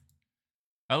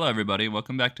Hello, everybody.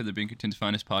 Welcome back to the Binkerton's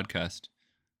Finest podcast.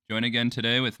 Join again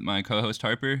today with my co-host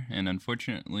Harper, and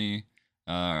unfortunately,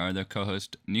 our other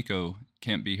co-host Nico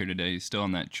can't be here today. He's still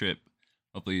on that trip.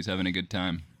 Hopefully, he's having a good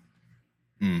time.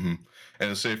 Mm-hmm.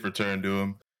 And a safe return to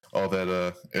him. All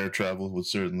that air travel would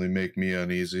certainly make me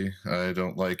uneasy. I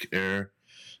don't like air,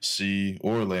 sea,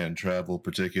 or land travel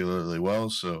particularly well,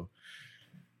 so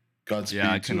Godspeed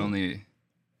Yeah, I can to him. only.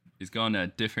 He's going to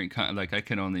different like I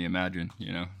can only imagine,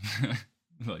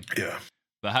 like. Yeah.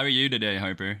 But how are you today,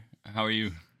 Harper? How are you?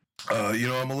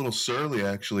 I'm a little surly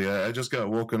actually. I just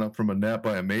got woken up from a nap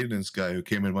by a maintenance guy who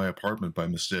came in my apartment by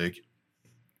mistake.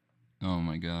 Oh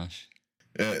my gosh.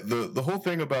 The whole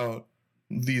thing about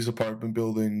these apartment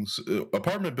buildings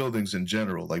in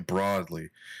general, like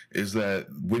broadly, is that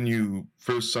when you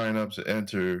first sign up to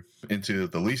enter into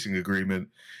the leasing agreement,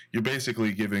 you're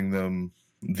basically giving them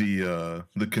the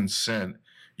consent,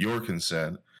 your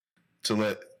consent, to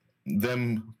let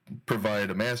them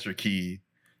provide a master key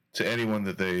to anyone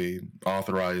that they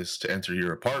authorize to enter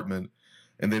your apartment,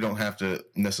 and they don't have to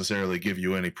necessarily give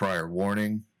you any prior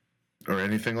warning or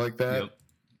anything like that.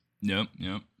 Yep.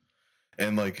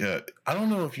 And I don't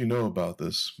know if you know about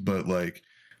this, but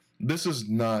this is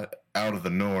not out of the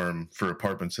norm for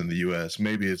apartments in the US.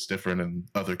 Maybe it's different in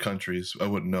other countries. I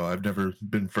wouldn't know. I've never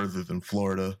been further than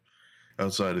Florida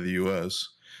outside of the US.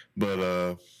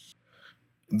 But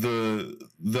the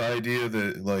idea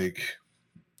that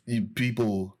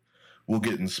people will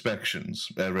get inspections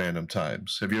at random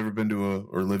times. Have you ever been to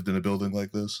or lived in a building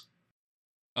like this?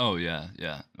 Oh yeah.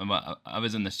 I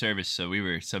was in the service, so we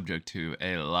were subject to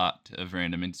a lot of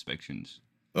random inspections.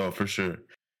 Oh, for sure.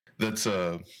 That's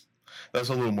a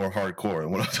little more hardcore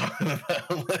than what I'm talking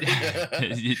about.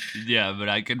 Yeah, but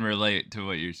I can relate to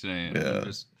what you're saying.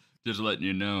 Yeah. Just letting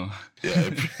you know.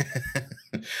 Yeah,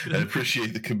 I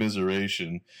appreciate the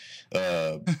commiseration.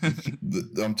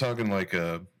 I'm talking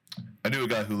I knew a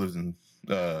guy who lived in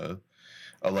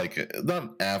not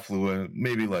affluent,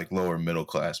 maybe lower middle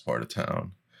class part of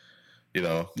town.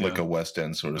 Like Yeah. a West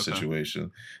End sort of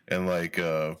situation, and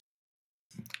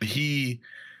he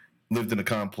lived in a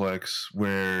complex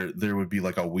where there would be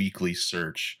a weekly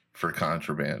search for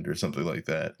contraband or something like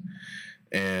that.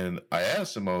 And I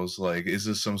asked him, I was like, is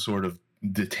this some sort of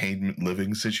detainment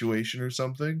living situation or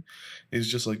something?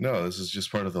 He's just like, no, this is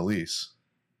just part of the lease.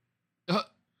 Wow.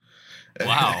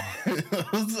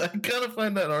 I kind of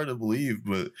find that hard to believe,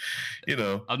 but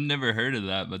I've never heard of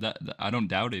that, but I don't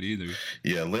doubt it either.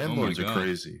 Yeah, landlords are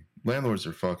crazy. Landlords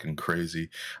are fucking crazy.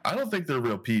 I don't think they're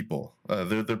real people.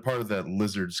 They're part of that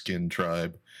lizard skin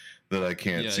tribe that I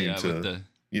can't seem to.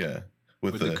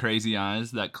 With the crazy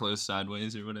eyes that close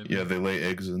sideways or whatever. Yeah, they lay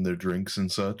eggs in their drinks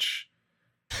and such.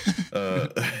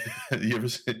 You ever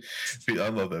see? I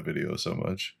love that video so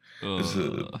much.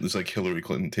 It's like Hillary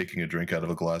Clinton taking a drink out of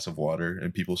a glass of water,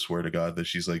 and people swear to God that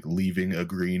she's leaving a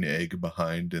green egg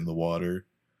behind in the water.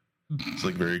 It's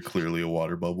very clearly a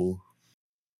water bubble.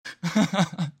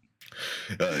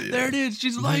 There it is.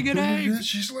 She's laying an egg.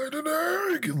 She's laying an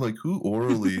egg. And who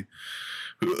orally?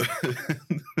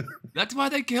 That's why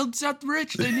they killed Seth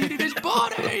Rich. They needed his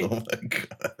body. Oh my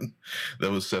God,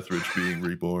 that was Seth Rich being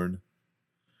reborn.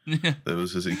 That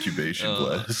was his incubation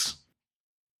class.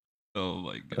 Oh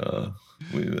my God.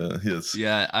 Yes.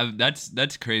 Yeah,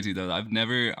 that's crazy though. I've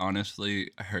never honestly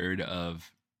heard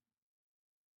of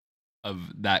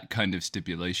that kind of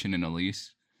stipulation in a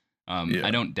lease. I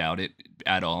don't doubt it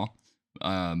at all.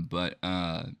 But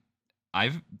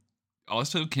I've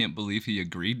also can't believe he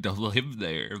agreed to live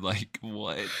there.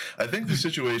 What? I think the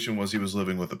situation was he was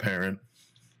living with a parent.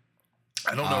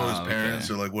 I don't know his parents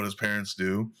or what his parents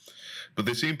do, but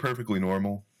they seem perfectly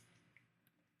normal.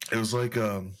 It was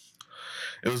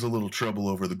it was a little trouble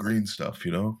over the green stuff,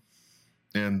 And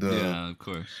yeah, of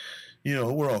course.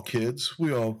 We're all kids.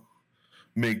 We all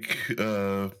make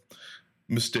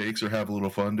mistakes or have a little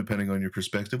fun depending on your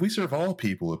perspective. We serve all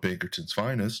people at Binkerton's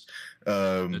Finest.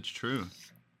 That's true.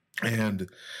 And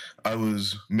I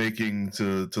was making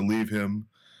to leave him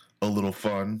a little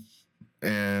fun,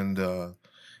 and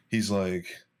he's like,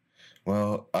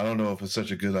 well, I don't know if it's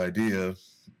such a good idea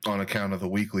on account of the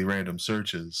weekly random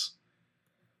searches,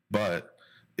 but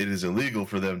it is illegal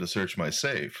for them to search my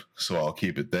safe, so I'll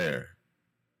keep it there.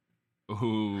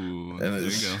 Ooh, and there you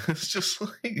go. It's just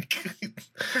what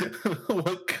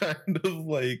kind of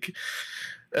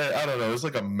I don't know, it's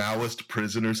like a Maoist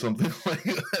prison or something like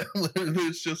that.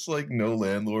 There's just no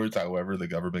landlords, however the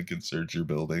government can search your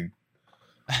building.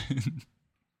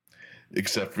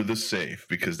 Except for the safe,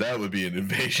 because that would be an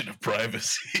invasion of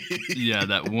privacy. Yeah,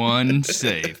 that one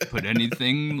safe. Put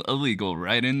anything illegal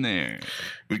right in there.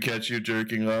 We catch you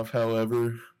jerking off,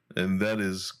 however, and that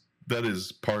is that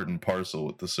is part and parcel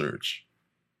with the search.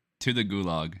 To the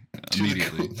gulag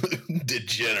immediately.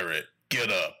 Degenerate,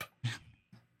 get up.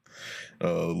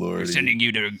 Oh Lord, We're sending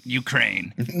you to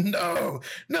Ukraine. No,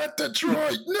 not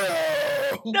Detroit.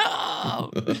 No,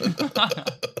 No.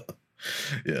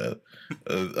 Yeah,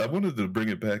 I wanted to bring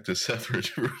it back to Seth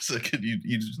Rich for a second.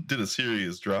 You just did a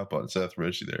serious drop on Seth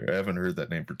Rich there. I haven't heard that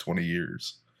name for 20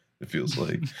 years. It feels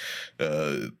like.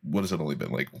 What has it only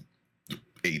been, like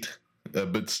 8?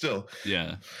 But still,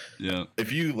 yeah.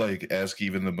 If you like ask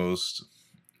even the most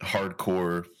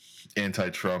hardcore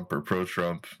anti-Trump or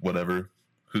pro-Trump, whatever,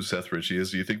 who Seth Ritchie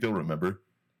is, do you think they'll remember?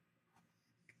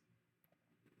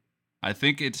 I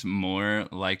think it's more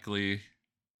likely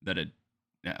that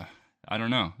I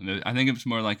don't know. I think it's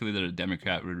more likely that a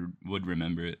Democrat would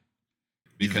remember it,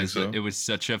 because so? it was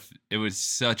such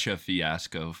a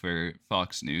fiasco for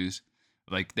Fox News.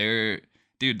 Like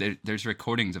there's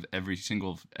recordings of every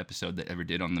single episode that ever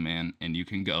did on the man, and you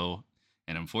can go,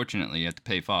 and unfortunately you have to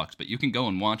pay Fox, but you can go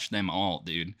and watch them all,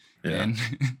 dude. Yeah. And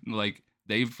like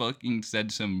they fucking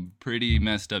said some pretty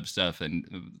messed up stuff,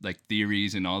 and like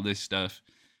theories and all this stuff,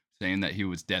 saying that he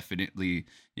was definitely,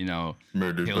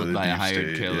 murdered killed by a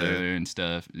hired state, killer and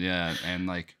stuff. Yeah, and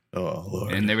like, oh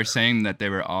Lord. And they were saying that there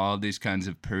were all these kinds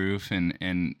of proof,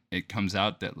 and it comes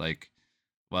out that like,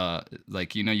 well,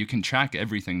 like, you can track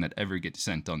everything that ever gets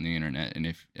sent on the internet, and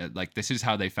if like this is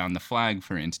how they found the flag,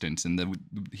 for instance, and the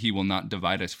 "He will not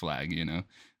divide us" flag.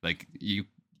 Like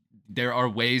there are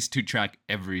ways to track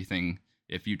everything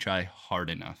if you try hard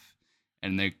enough,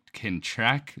 and they can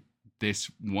track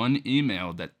this one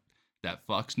email that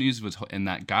Fox News was, and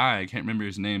that guy, I can't remember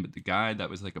his name, but the guy that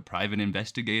was like a private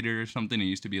investigator or something. He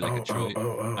used to be like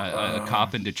a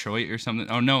cop in Detroit or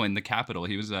something. Oh no, in the Capitol.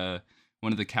 He was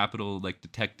one of the Capitol like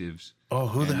detectives. Oh,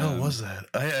 who the hell was that?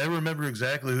 I remember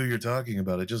exactly who you're talking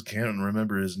about. I just can't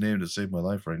remember his name to save my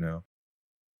life right now.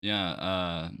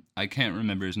 Yeah, I can't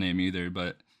remember his name either,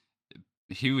 but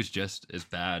he was just as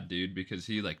bad, dude, because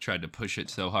he like tried to push it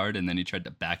so hard, and then he tried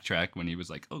to backtrack when he was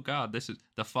like, "Oh God, this is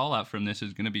the fallout from this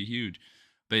is gonna be huge."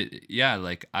 But yeah,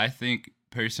 like I think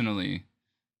personally,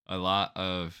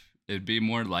 it'd be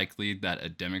more likely that a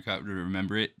Democrat would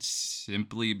remember it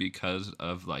simply because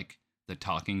of like the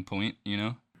talking point,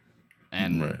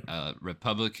 and Right. a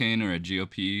Republican or a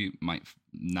GOP might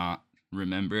not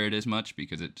remember it as much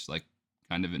because it's like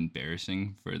kind of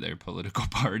embarrassing for their political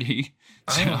party.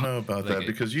 I don't know about that,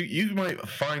 because you might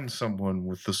find someone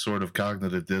with the sort of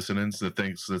cognitive dissonance that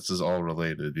thinks this is all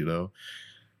related,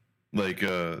 like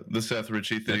the Seth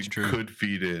Ritchie thing could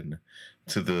feed in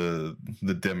to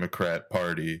the Democrat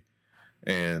Party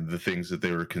and the things that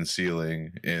they were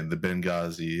concealing in the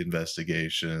Benghazi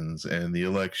investigations and the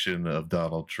election of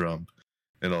Donald Trump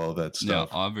and all of that stuff.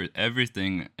 Yeah,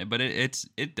 everything, but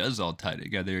it does all tie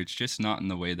together. It's just not in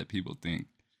the way that people think.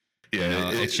 Yeah,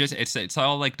 it's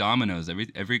all like dominoes.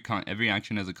 Every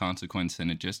action has a consequence, and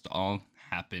it just all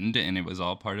happened, and it was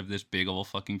all part of this big old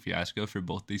fucking fiasco for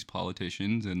both these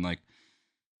politicians. And like,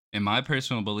 in my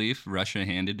personal belief, Russia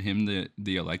handed him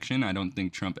the election. I don't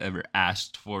think Trump ever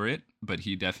asked for it, but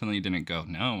he definitely didn't go,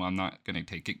 "No, I'm not going to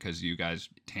take it because you guys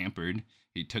tampered."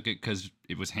 He took it because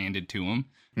it was handed to him.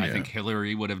 Yeah. I think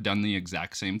Hillary would have done the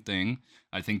exact same thing.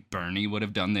 I think Bernie would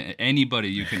have done anybody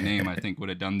you can name, I think would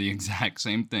have done the exact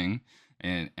same thing.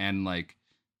 And like,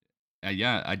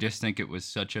 yeah, I just think it was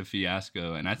such a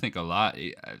fiasco. And I think a lot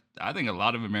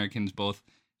of Americans both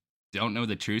don't know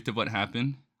the truth of what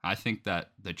happened. I think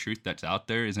that the truth that's out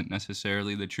there isn't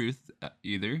necessarily the truth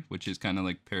either, which is kind of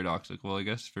like paradoxical, I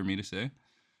guess, for me to say.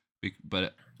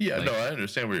 But yeah, like, no, I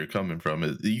understand where you're coming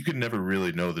from. You could never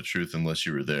really know the truth unless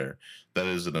you were there. That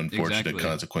is an unfortunate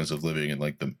consequence of living in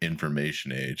like the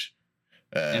information age.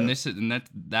 And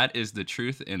that is the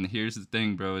truth. And here's the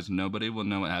thing, bro: is nobody will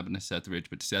know what happened to Seth Rich,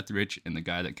 but Seth Rich and the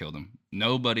guy that killed him.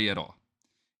 Nobody at all.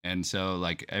 And so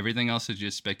like everything else is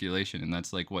just speculation, and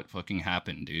that's like what fucking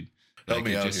happened, dude. Help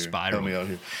me out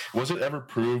here. Was it ever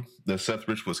proved that Seth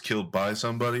Rich was killed by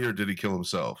somebody, or did he kill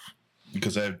himself?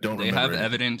 Because I don't remember. They have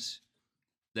evidence.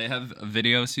 They have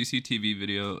CCTV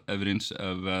video evidence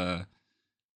of a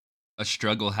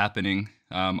struggle happening.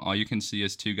 All you can see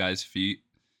is two guys' feet,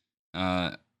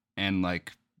 and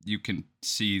like you can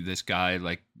see this guy,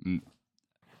 like,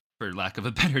 for lack of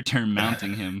a better term,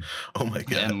 mounting him. Oh my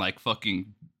God! And like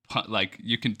fucking, like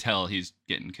you can tell he's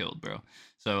getting killed, bro.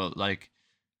 So like,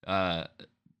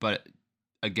 but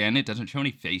again, it doesn't show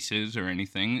any faces or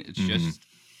anything. It's just.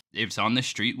 It's on the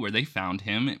street where they found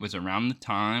him. It was around the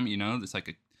time, it's like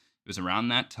it was around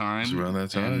that time. It's around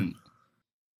that time. And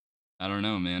I don't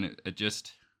know, man. It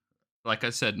just, like I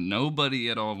said, nobody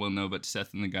at all will know but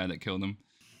Seth and the guy that killed him.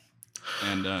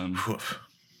 And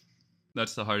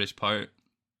That's the hardest part,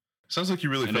 Sounds like you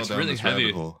really and fell it's down really this rabbit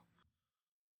heavy. hole.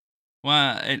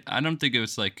 Well, I don't think it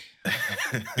was like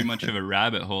too much of a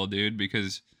rabbit hole, dude,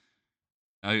 because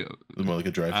I More like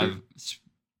a drive-through. I've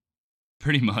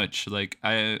pretty much like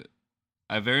I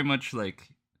very much like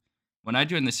when I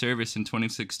joined the service in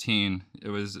 2016. It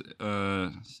was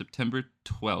September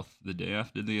 12th, the day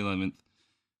after the 11th,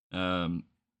 um,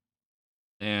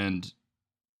 and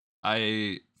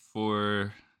I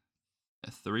for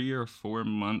 3 or 4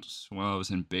 months while I was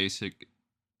in basic,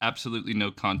 absolutely no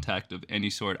contact of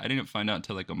any sort. I didn't find out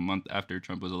until like a month after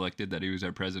Trump was elected that he was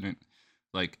our president.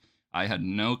 Like I had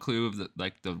no clue of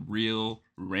the real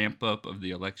ramp up of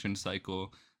the election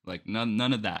cycle. Like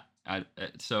none of that.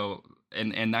 So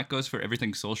and that goes for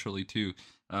everything socially too.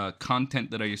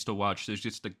 Content that I used to watch, there's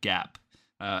just a gap.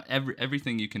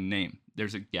 Everything you can name,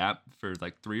 there's a gap for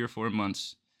like 3 or 4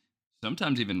 months,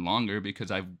 sometimes even longer,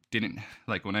 because I didn't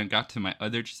like when I got to my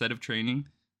other set of training.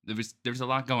 There was a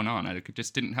lot going on.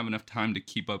 Just didn't have enough time to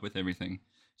keep up with everything.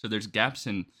 So there's gaps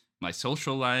in my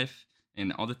social life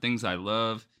and all the things I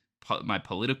love, my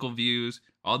political views,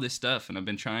 all this stuff, and I've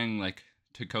been trying like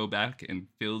to go back and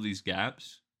fill these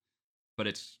gaps. But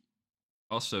it's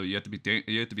also you have to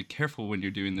be careful when you're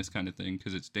doing this kind of thing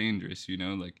because it's dangerous.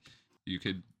 Like you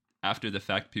could after the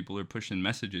fact people are pushing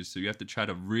messages, so you have to try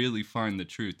to really find the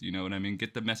truth. You know what I mean?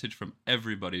 Get the message from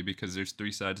everybody because there's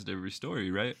three sides to every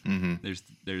story, right? Mm-hmm.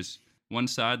 There's one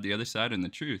side, the other side, and the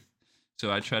truth.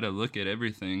 So I try to look at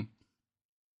everything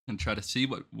and try to see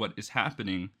what is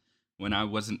happening when I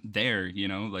wasn't there.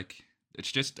 Like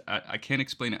it's just I can't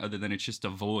explain it other than it's just a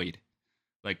void.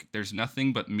 Like there's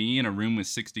nothing but me in a room with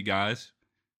 60 guys,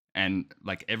 and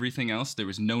like everything else there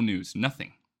was no news,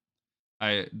 nothing.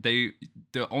 The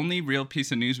only real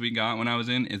piece of news we got when I was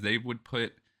in is they would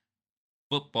put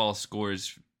football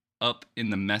scores up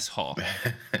in the mess hall,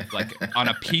 like on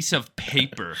a piece of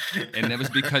paper, and that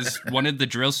was because one of the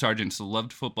drill sergeants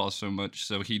loved football so much,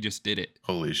 so he just did it,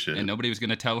 Holy shit. and nobody was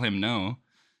gonna tell him no.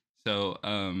 So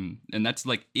and that's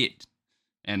like it.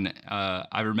 And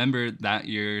I remember that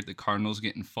year the Cardinals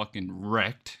getting fucking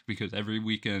wrecked because every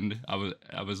weekend I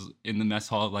was in the mess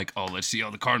hall like, oh, let's see how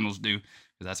the Cardinals do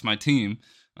because that's my team.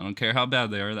 I don't care how bad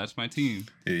they are, that's my team.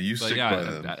 Yeah, you But stick by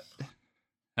them.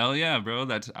 Hell yeah, bro.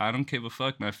 I don't give a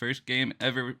fuck. My first game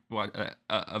ever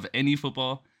of any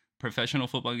professional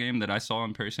football game that I saw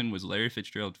in person was Larry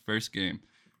Fitzgerald's first game.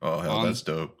 Oh hell, that's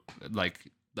dope. Like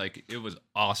it was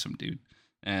awesome, dude.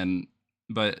 And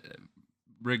but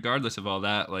regardless of all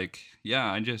that, like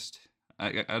yeah, I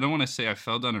don't want to say I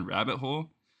fell down a rabbit hole,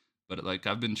 but like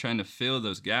I've been trying to fill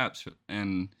those gaps,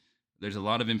 and there's a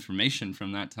lot of information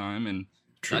from that time, and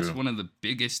True. that's one of the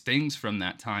biggest things from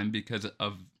that time because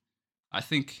of I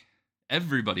think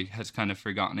everybody has kind of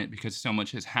forgotten it because so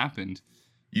much has happened.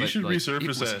 You should like, resurface it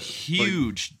was that. a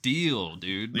huge deal,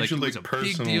 dude. You Like should, it was a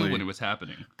big deal when it was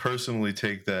happening. Personally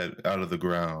take that out of the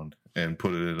ground and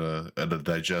put it in a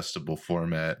digestible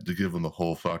format to give them the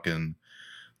whole fucking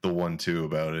the 1-2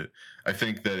 about it. I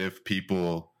think that if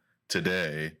people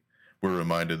today were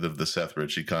reminded of the Seth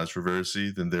Ritchie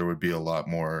controversy, then there would be a lot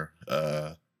more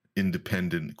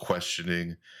independent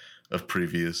questioning of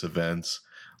previous events.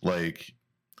 Like,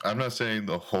 I'm not saying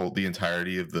the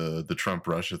entirety of the Trump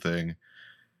Russia thing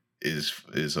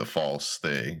is a false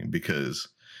thing because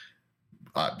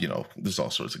there's all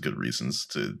sorts of good reasons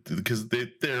because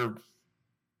they're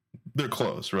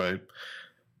close, right?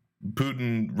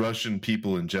 Putin, Russian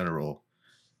people in general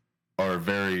are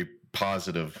very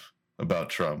positive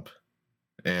about Trump,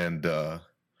 and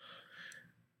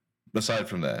aside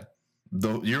from that,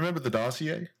 though, you remember the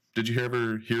dossier? Did you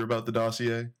ever hear about the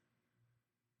dossier?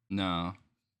 No.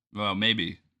 Well,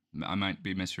 maybe. I might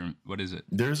be misremembering. What is it?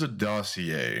 There's a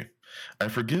dossier. I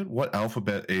forget what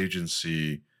alphabet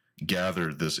agency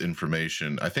gathered this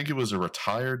information. I think it was a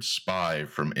retired spy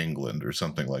from England or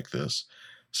something like this.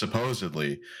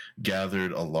 Supposedly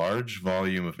gathered a large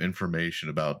volume of information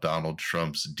about Donald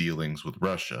Trump's dealings with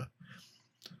Russia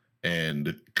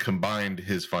and combined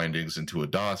his findings into a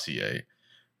dossier,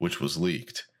 which was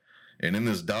leaked. And in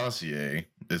this dossier,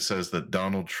 it says that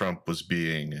Donald Trump was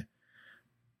being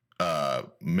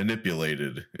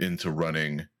manipulated into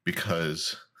running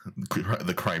because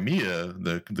the Crimea,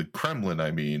 the Kremlin, I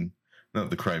mean,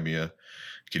 not the Crimea.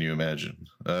 Can you imagine?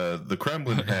 The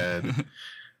Kremlin had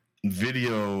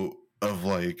video of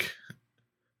like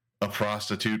a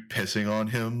prostitute pissing on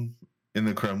him in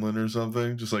the Kremlin or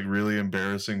something, just like really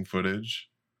embarrassing footage.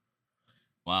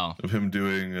 Wow. Of him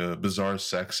doing bizarre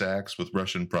sex acts with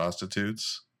Russian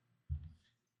prostitutes.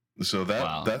 So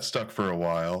that stuck for a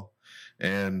while.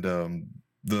 And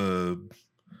the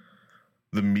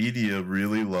the media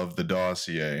really loved the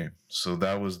dossier, so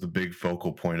that was the big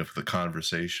focal point of the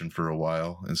conversation for a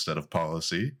while instead of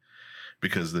policy,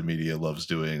 because the media loves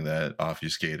doing that,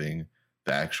 obfuscating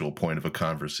the actual point of a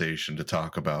conversation to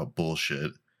talk about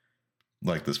bullshit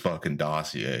like this fucking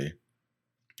dossier.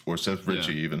 Or Seth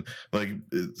Ritchie, even like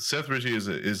Seth Ritchie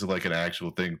is like an actual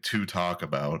thing to talk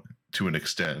about to an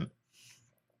extent.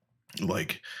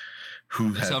 Like,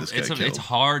 who had this guy killed? It's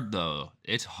hard though.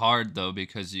 It's hard though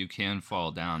because you can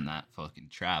fall down that fucking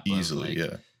trap Easily,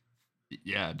 of, like,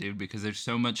 yeah, dude. Because there's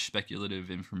so much speculative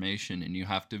information, and you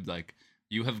have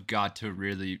got to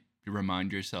really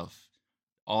remind yourself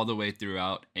all the way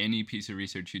throughout any piece of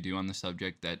research you do on the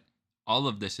subject that all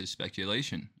of this is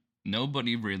speculation.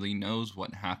 Nobody really knows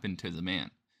what happened to the man.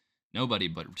 Nobody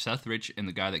but Seth Rich and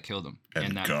the guy that killed him.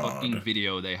 And that God. fucking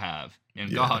video they have.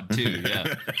 And God, too,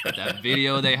 yeah. But that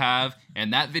video they have,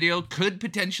 and that video could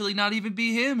potentially not even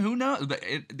be him. Who knows? But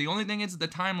the only thing is the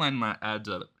timeline adds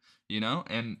up, you know?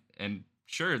 And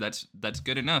sure, that's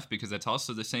good enough because that's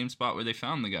also the same spot where they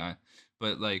found the guy.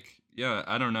 But, like, yeah,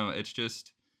 I don't know. It's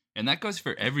just... And that goes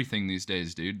for everything these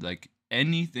days, dude. Like,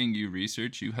 anything you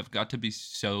research, you have got to be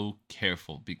so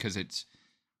careful because it's...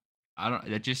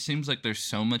 It just seems like there's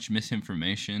so much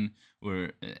misinformation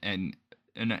and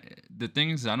the thing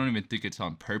is, I don't even think it's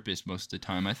on purpose most of the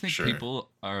time. I think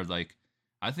people are like,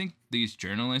 I think these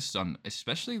journalists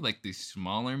especially like these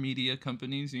smaller media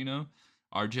companies, you know,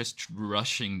 are just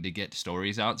rushing to get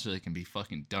stories out so they can be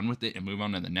fucking done with it and move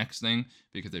on to the next thing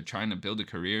because they're trying to build a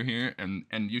career here. And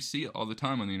you see it all the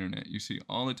time on the internet. You see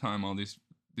all the time all these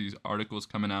articles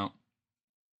coming out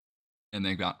and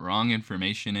they got wrong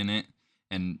information in it.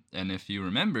 And if you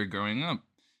remember growing up,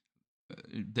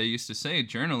 they used to say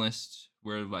journalists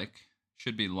were like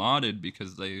should be lauded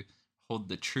because they hold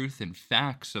the truth and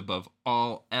facts above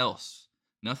all else.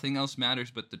 Nothing else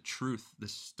matters but the truth, the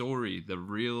story, the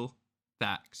real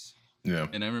facts. Yeah.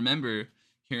 And I remember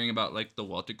hearing about like the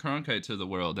Walter Cronkites of the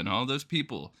world and all those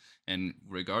people, and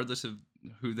regardless of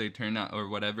who they turned out or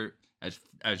whatever,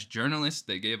 as journalists,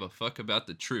 they gave a fuck about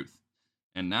the truth.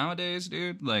 And nowadays,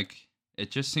 dude, like, it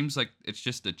just seems like it's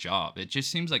just a job. It just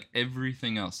seems like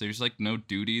everything else. There's like no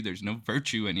duty. There's no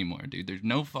virtue anymore, dude. There's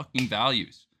no fucking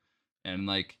values. And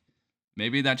like,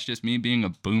 maybe that's just me being a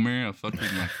boomer, a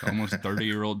fucking like almost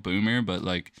 30-year-old boomer. But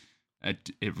like,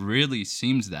 it really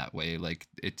seems that way. Like,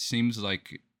 it seems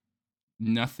like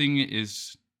nothing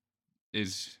is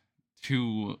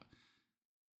too,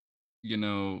 you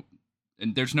know,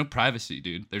 and there's no privacy,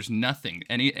 dude. There's nothing.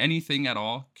 Anything at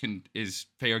all is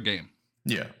fair game.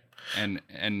 Yeah. And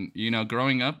you know,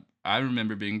 growing up, I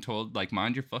remember being told like,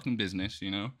 mind your fucking business, you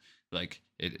know, like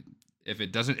if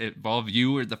it doesn't involve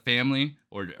you or the family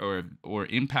or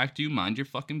impact you, mind your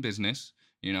fucking business,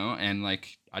 you know. And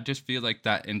like, I just feel like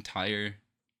that entire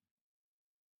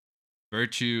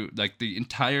virtue, like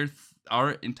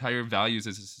our entire values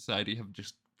as a society have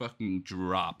just fucking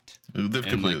dropped. They've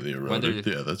completely eroded.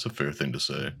 Yeah, that's a fair thing to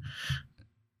say.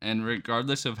 And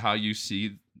regardless of how you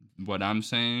see what I'm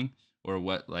saying, or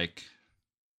what, like,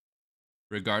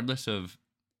 regardless of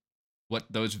what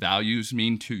those values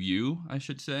mean to you, I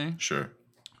should say. Sure.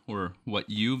 Or what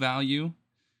you value,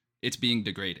 it's being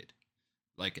degraded.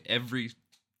 Like, every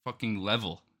fucking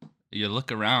level. You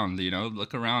look around, you know,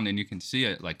 and you can see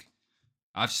it. Like,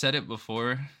 I've said it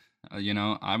before, you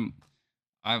know, I'm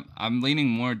leaning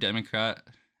more Democrat.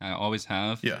 I always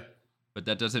have. Yeah. But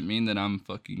that doesn't mean that I'm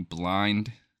fucking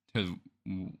blind to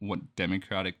what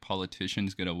Democratic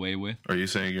politicians get away with. Are you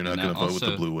saying you're not going to vote with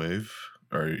the blue wave?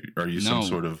 Are you some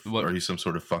sort of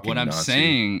fucking what I'm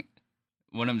Nazi?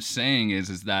 What I'm saying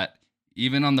is that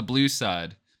even on the blue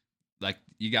side, like,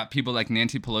 you got people like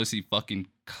Nancy Pelosi fucking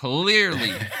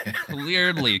clearly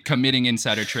committing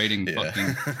insider trading,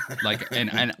 fucking like,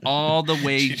 and all the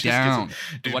way down.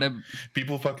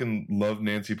 People fucking love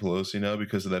Nancy Pelosi now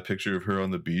because of that picture of her on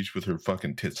the beach with her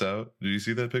fucking tits out. Did you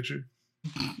see that picture?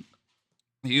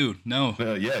 You no.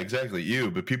 Yeah, exactly.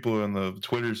 You, but people in the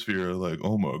Twitter sphere are like,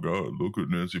 "Oh my god, look at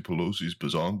Nancy Pelosi's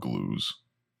bazongaloos."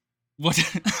 What?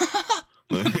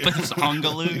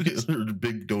 Bazongaloos? They're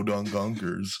big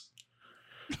dodongonkers.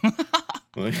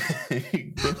 Bro,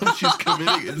 she's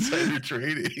committing insider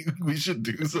trading. We should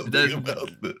do something about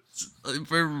this.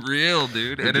 For real,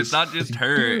 dude. And it's not just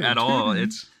her at all.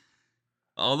 It's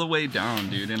all the way down,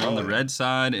 dude. And on the red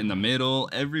side, in the middle,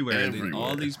 everywhere.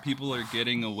 All these people are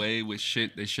getting away with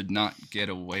shit they should not get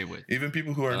away with. Even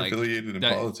people who aren't affiliated in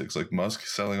politics, like Musk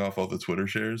selling off all the Twitter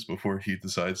shares before he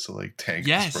decides to like tank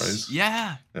his price.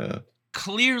 Yeah.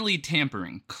 Clearly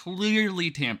tampering.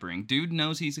 Dude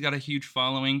knows he's got a huge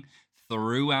following.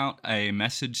 threw out a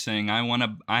message saying,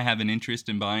 I have an interest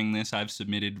in buying this. I've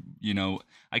submitted,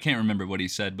 I can't remember what he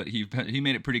said, but he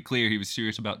made it pretty clear he was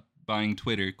serious about buying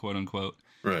Twitter, quote unquote.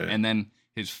 Right. And then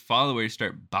his followers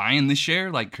start buying the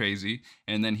share like crazy,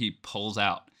 and then he pulls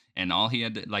out. And all he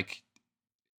had to, like,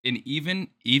 and even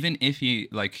if he,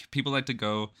 like, people like to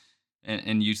go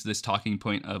and use this talking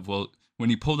point of, well, when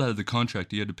he pulled out of the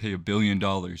contract, he had to pay $1 billion,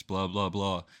 blah blah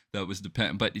blah. That was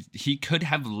but he could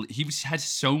have, has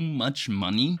so much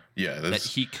money, that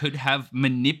he could have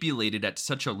manipulated at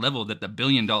such a level that the $1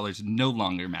 billion no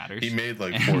longer matters. He made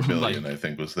like 4 billion, I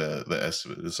think was the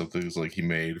estimate. Something was like he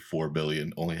made 4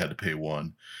 billion, only had to pay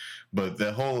 1. But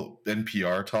the whole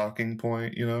NPR talking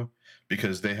point,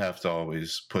 because they have to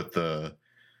always put the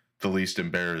least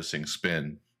embarrassing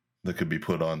spin that could be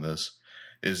put on this,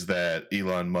 is that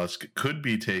Elon Musk could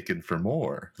be taken for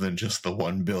more than just the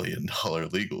 $1 billion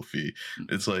legal fee.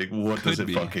 It's like, what does it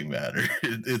fucking matter?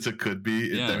 It's a could be.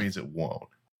 Yeah. That means it won't.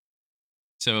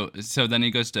 So then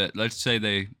he goes to, let's say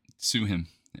they sue him,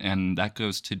 and that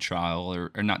goes to trial,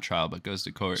 or not trial, but goes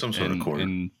to court. Some sort of court.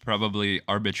 And probably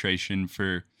arbitration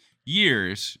for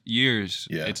years.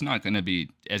 Yeah. It's not going to be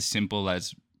as simple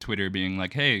as Twitter being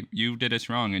like, hey, you did us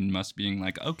wrong, and Musk being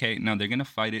like, okay, now they're going to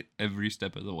fight it every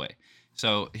step of the way.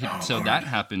 So that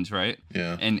happens, right?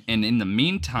 Yeah. And in the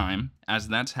meantime, as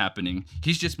that's happening,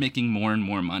 he's just making more and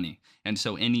more money. And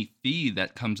so any fee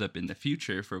that comes up in the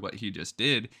future for what he just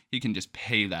did, he can just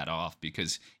pay that off,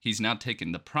 because he's now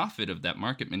taken the profit of that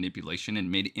market manipulation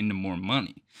and made it into more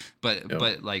money.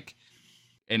 But like,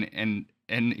 and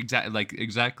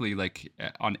exactly like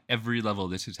on every level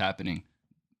this is happening.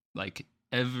 Like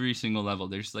every single level,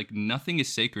 there's like nothing is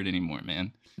sacred anymore,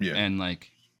 man. Yeah. And like,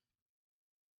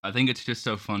 I think it's just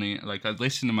so funny. Like, I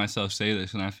listen to myself say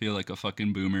this, and I feel like a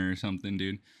fucking boomer or something,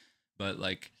 dude. But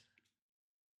like,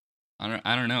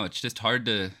 I don't know. It's just hard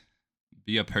to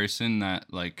be a person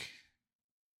that like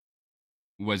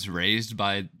was raised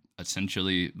by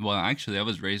essentially. Well, actually, I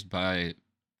was raised by.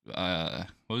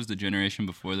 What was the generation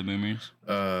before the boomers?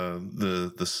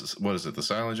 The what is it? The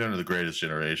silent gen or the greatest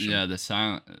generation? Yeah, the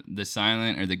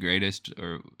silent or the greatest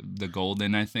or the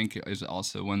golden, I think, is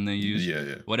also one they use.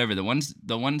 Yeah. Whatever, the ones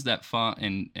that fought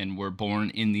and were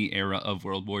born in the era of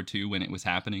World War II when it was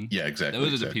happening. Yeah, exactly.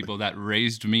 Those are the people that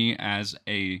raised me as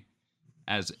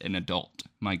an adult.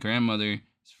 My grandmother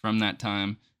is from that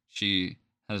time. She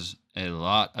has a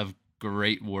lot of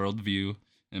great worldview.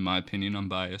 In my opinion, I'm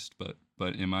biased, but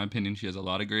in my opinion, she has a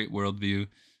lot of great worldview,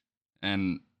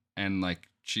 and like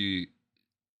she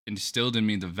instilled in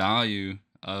me the value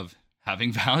of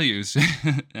having values,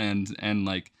 and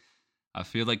like I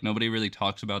feel like nobody really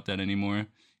talks about that anymore,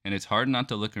 and it's hard not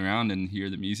to look around and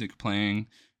hear the music playing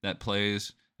that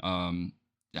plays, like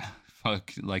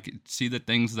see the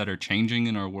things that are changing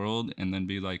in our world, and then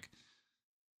be like,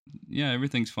 yeah,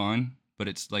 everything's fine, but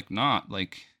it's like not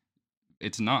like.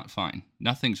 It's not fine.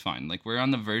 Nothing's fine. Like we're on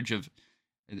the verge of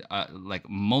like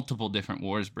multiple different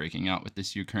wars breaking out with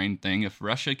this Ukraine thing. If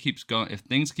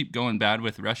things keep going bad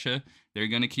with Russia, they're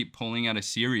going to keep pulling out of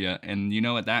Syria. And you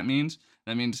know what that means?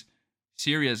 That means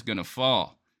Syria is going to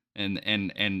fall. And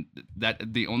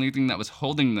that the only thing that was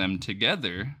holding them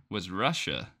together was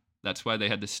Russia. That's why they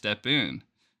had to step in.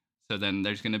 So then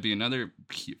there's going to be another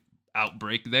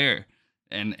outbreak there.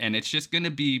 And it's just going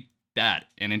to be bad.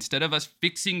 And instead of us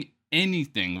fixing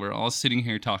anything, we're all sitting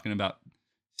here talking about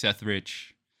Seth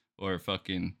Rich or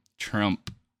fucking Trump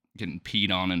getting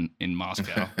peed on in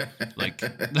Moscow. Like,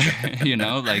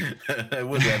 like I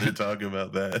would rather talk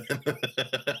about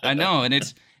that. I know,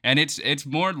 and it's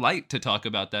more light to talk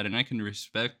about that, and I can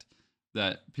respect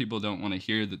that people don't want to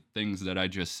hear the things that I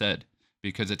just said,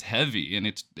 because it's heavy and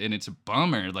it's a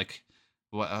bummer. Like,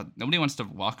 nobody wants to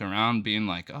walk around being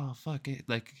like, oh fuck it,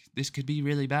 like this could be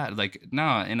really bad. Like,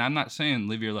 nah. And I'm not saying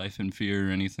live your life in fear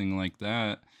or anything like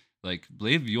that. Like,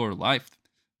 live your life,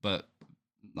 but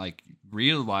like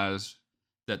realize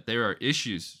that there are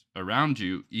issues around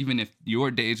you, even if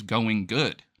your day's going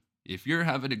good. If you're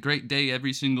having a great day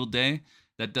every single day,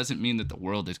 that doesn't mean that the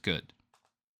world is good.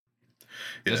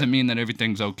 Yeah. Doesn't mean that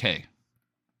everything's okay.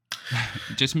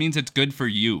 It just means it's good for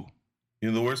you.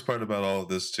 The worst part about all of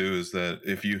this, too, is that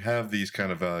if you have these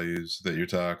kind of values that you're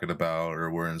talking about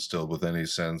or were instilled with any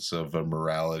sense of a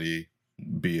morality,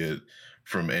 be it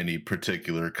from any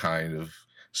particular kind of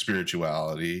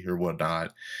spirituality or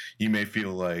whatnot, you may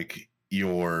feel like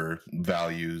your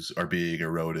values are being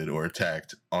eroded or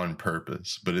attacked on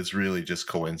purpose, but it's really just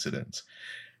coincidence.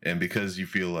 And because you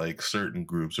feel like certain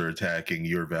groups are attacking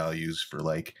your values for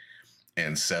like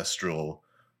ancestral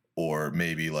or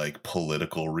maybe like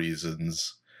political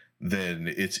reasons,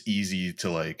 then it's easy to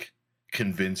like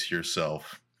convince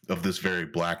yourself this very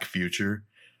black future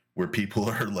where people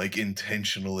are like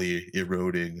intentionally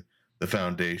eroding the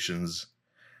foundations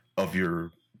of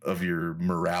your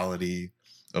morality,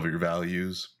 of your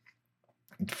values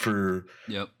for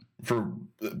Yep. for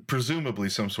presumably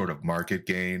some sort of market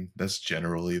gain. That's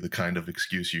generally the kind of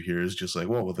excuse you hear, is just like,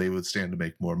 well, they would stand to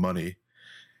make more money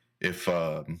if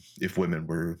women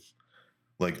were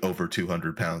like over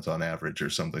 200 pounds on average or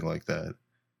something like that.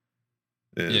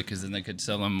 Yeah, because then they could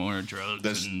sell them more drugs.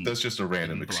 That's just a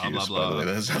random excuse, blah, by the blah. way.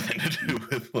 That has nothing to do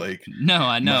with like No,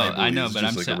 I know, beliefs. but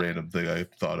It's just like a random thing I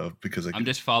thought of because I'm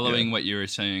just following what you were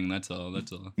saying. That's all.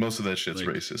 Most of that shit's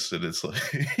like, racist, and it's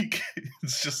like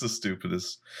it's just the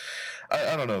stupidest.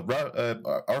 I don't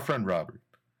know. Our friend Robert,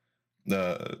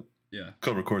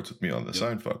 co-records with me on the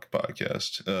Seinfuck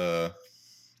podcast,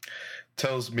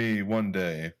 tells me one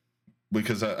day,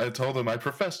 because I told him I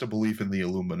professed a belief in the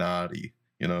Illuminati,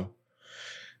 you know,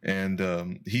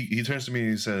 and he turns to me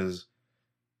and he says,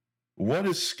 "What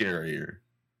is scarier,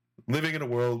 living in a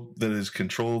world that is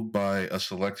controlled by a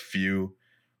select few,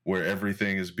 where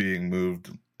everything is being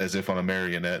moved as if on a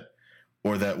marionette,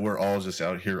 or that we're all just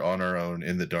out here on our own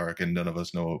in the dark and none of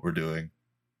us know what we're doing?"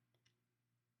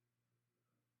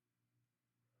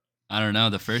 I don't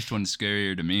know. The first one's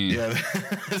scarier to me. Yeah,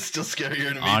 it's still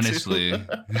scarier to me, honestly.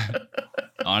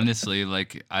 Honestly,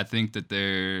 like, I think that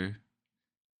there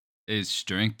is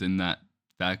strength in that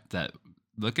fact that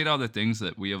look at all the things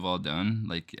that we have all done,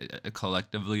 like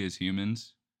collectively as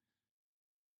humans.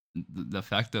 The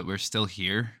fact that we're still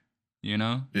here, you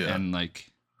know, and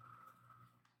like,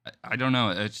 I don't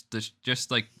know. It's just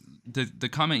like the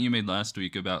comment you made last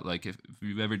week about like if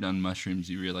you've ever done mushrooms,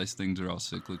 you realize things are all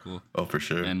cyclical. Oh, for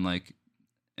sure. And like,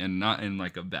 and not in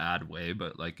like a bad way,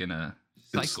 but like in a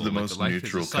cycle. It's the most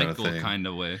neutral kind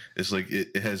of way. It's like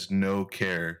it has no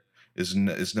care.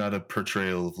 It's not a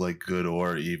portrayal of like good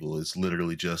or evil. It's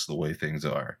literally just the way things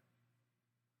are.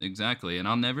 Exactly, and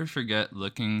I'll never forget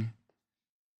looking.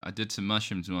 I did some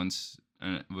mushrooms once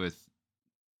I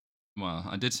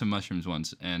did some mushrooms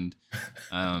once, and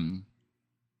I'll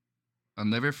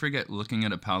never forget looking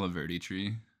at a Palo Verde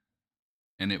tree,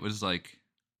 and it was like,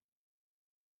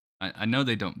 I know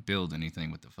they don't build anything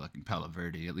with the fucking Palo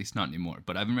Verde, at least not anymore,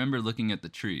 but I remember looking at the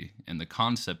tree and the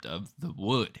concept of the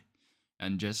wood,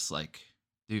 and just like,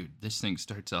 dude, this thing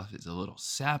starts off as a little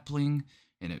sapling,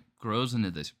 and it grows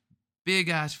into this big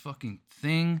ass fucking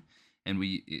thing, and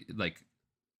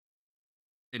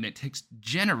and it takes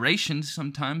generations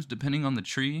sometimes, depending on the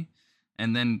tree.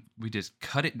 And then we just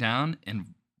cut it down.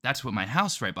 And that's what my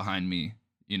house right behind me,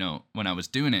 you know, when I was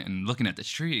doing it and looking at the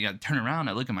tree, I turn around,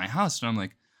 I look at my house and I'm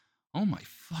like, oh my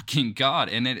fucking God.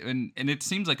 And it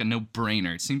seems like a no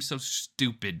brainer. It seems so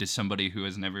stupid to somebody who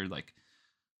has never like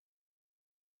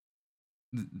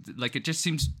it just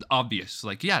seems obvious.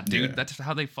 Like, yeah, dude, that's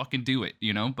how they fucking do it,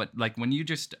 you know? But like when you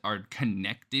just are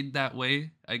connected that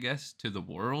way, I guess, to the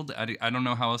world, I don't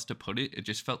know how else to put it. It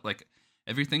just felt like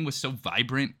everything was so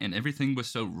vibrant and everything was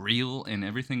so real and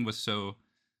everything was so...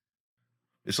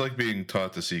 It's like being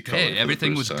taught to see color. Hey,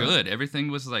 everything was good.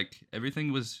 Everything was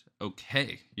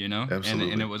okay, you know?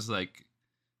 Absolutely. And it was like,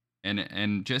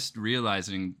 and just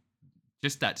realizing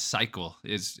just that cycle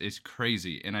is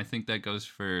crazy. And I think that goes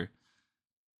for...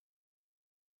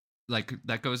 like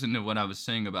that goes into what I was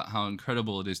saying about how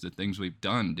incredible it is, the things we've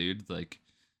done, dude. Like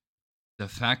the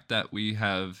fact that we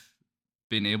have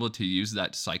been able to use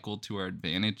that cycle to our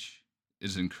advantage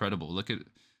is incredible. Look at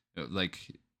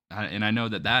and I know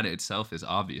that itself is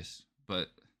obvious, but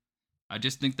I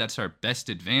just think that's our best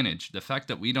advantage. The fact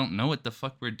that we don't know what the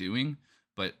fuck we're doing,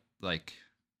 but like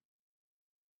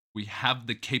we have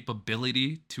the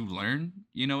capability to learn,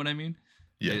 you know what I mean?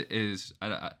 Yeah. It is.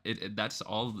 That's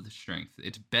all of the strength.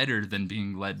 It's better than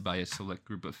being led by a select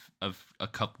group of a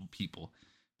couple people,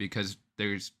 because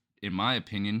there's, in my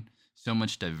opinion, so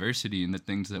much diversity in the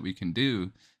things that we can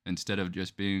do instead of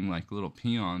just being like little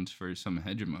peons for some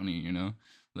hegemony. You know,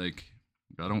 like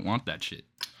I don't want that shit.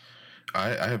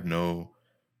 I have no.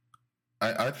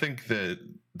 I think that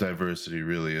diversity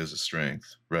really is a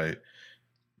strength, right?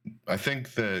 I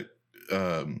think that.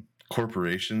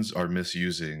 Corporations are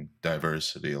misusing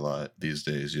diversity a lot these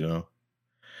days, you know?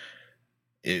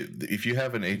 If you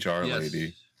have an HR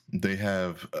lady, they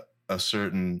have a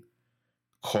certain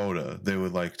quota they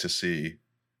would like to see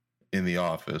in the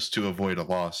office to avoid a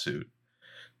lawsuit.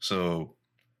 So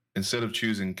instead of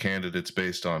choosing candidates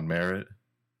based on merit,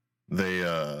 they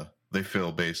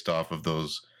fill based off of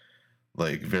those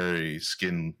like very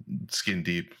skin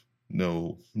deep,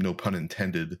 no pun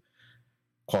intended,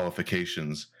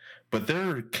 qualifications. But there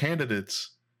are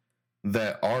candidates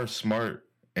that are smart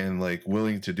and like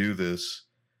willing to do this,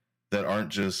 that aren't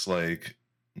just like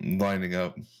lining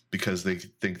up because they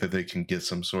think that they can get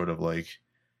some sort of like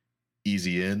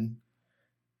easy in,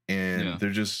 and Yeah.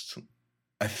 they're just,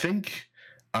 I think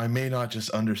I may not just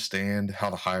understand how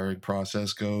the hiring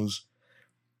process goes,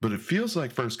 but it feels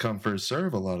like first come first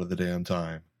serve a lot of the damn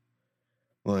time.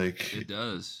 It Like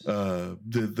does.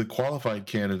 the qualified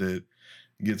candidate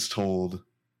gets told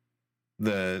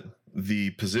that the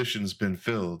position's been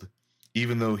filled,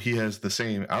 even though he has the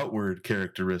same outward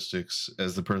characteristics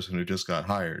as the person who just got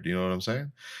hired. You know what I'm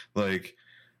saying? Like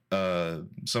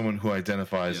someone who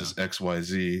identifies Yeah. as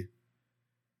XYZ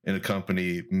in a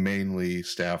company mainly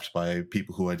staffed by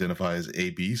people who identify as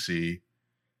ABC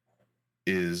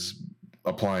is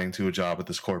applying to a job at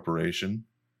this corporation,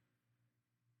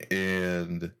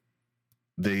 and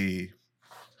they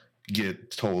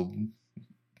get told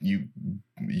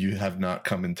you have not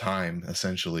come in time.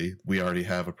 Essentially, we already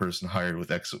have a person hired with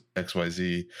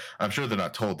XYZ. I'm sure they're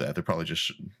not told that. They're probably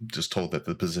just told that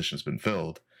the position's been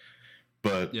filled.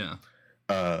 But Yeah.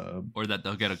 uh Or that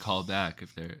they'll get a call back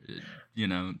if they're, you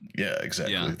know. yeah,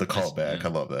 exactly. Yeah. The callback. Yeah.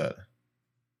 I love that.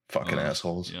 Fucking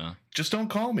assholes. Yeah. Just don't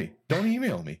call me. Don't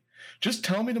email me. Just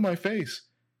tell me to my face.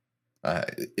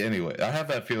 Anyway, I have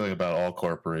that feeling about all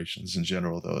corporations in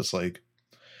general, though. It's like,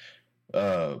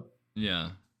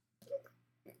 Yeah.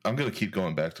 I'm gonna keep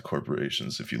going back to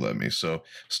corporations if you let me. So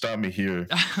stop me here.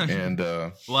 And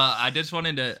well, I just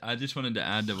wanted to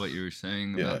add to what you were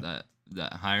saying about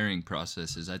that hiring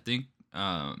process. Is I think,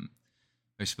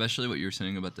 especially what you were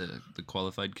saying about the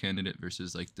qualified candidate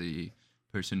versus like the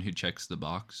person who checks the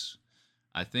box.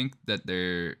 I think that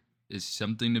there is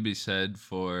something to be said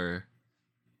for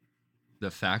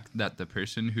the fact that the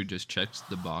person who just checks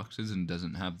the boxes and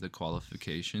doesn't have the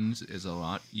qualifications is a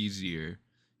lot easier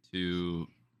to,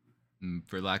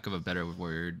 for lack of a better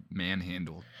word,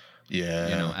 manhandle.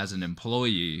 Yeah. As an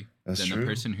employee, That's than true. the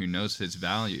person who knows his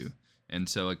value. And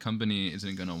so a company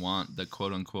isn't going to want the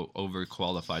quote unquote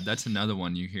overqualified. That's another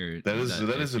one you hear. That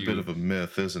is a bit of a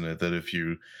myth, isn't it? That if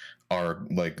you are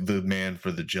like the man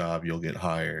for the job, you'll get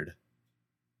hired.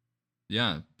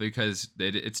 Yeah, because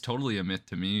it's totally a myth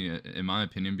to me, in my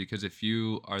opinion, because if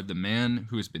you are the man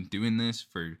who has been doing this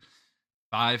for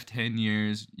 5-10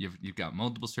 years, you've got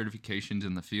multiple certifications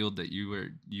in the field that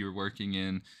you're working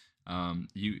in,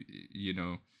 you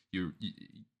know you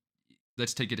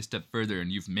let's take it a step further,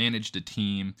 and you've managed a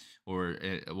team or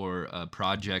a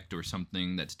project or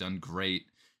something that's done great.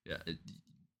 Yeah,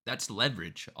 that's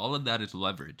leverage. All of that is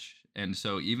leverage. And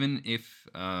so even if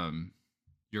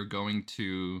you're going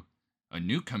to a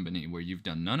new company where you've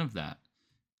done none of that,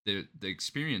 the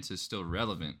experience is still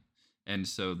relevant. And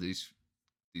so these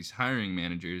hiring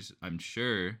managers, I'm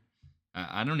sure,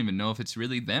 I don't even know if it's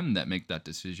really them that make that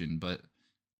decision, but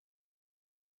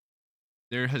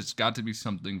there has got to be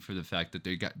something for the fact that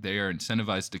they are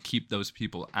incentivized to keep those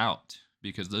people out,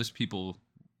 because those people,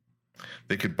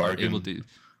 they could bargain. Are able to,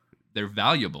 they're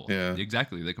valuable. Yeah,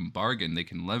 exactly. They can bargain, they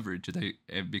can leverage,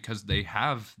 because they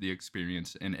have the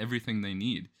experience and everything they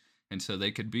need. And so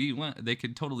they could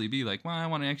totally be like, well, I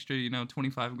want an extra,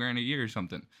 25 grand a year or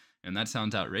something. And that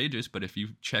sounds outrageous, but if you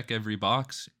check every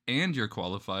box and you're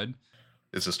qualified,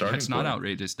 it's a starting point. It's not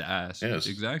outrageous to ask. Yes,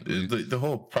 exactly. The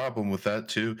whole problem with that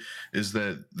too is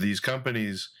that these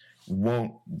companies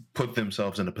won't put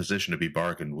themselves in a position to be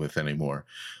bargained with anymore.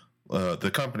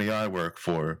 The company I work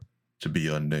for, to be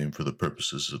unnamed for the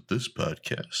purposes of this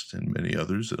podcast and many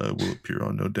others that I will appear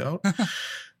on, no doubt,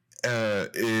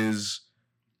 is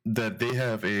that they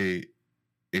have a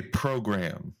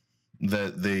program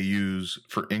that they use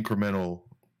for incremental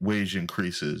wage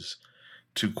increases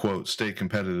to, quote, stay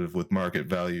competitive with market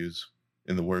values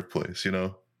in the workplace,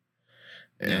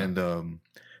 and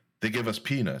they give us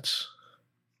peanuts.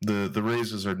 The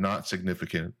raises are not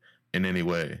significant in any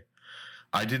way.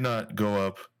 I did not go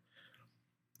up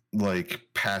like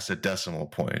past a decimal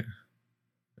point,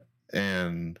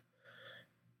 and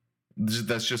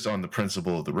that's just on the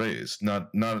principle of the raise, not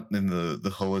in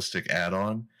the holistic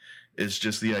add-on. It's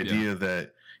just the idea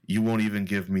that you won't even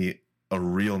give me a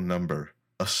real number,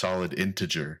 a solid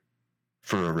integer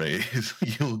for a raise.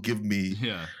 You'll give me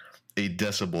a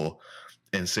decibel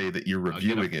and say that you're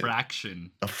reviewing a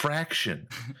fraction. A fraction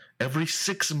every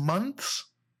 6 months.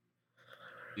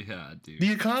 Yeah, dude.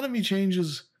 The economy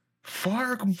changes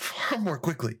far more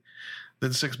quickly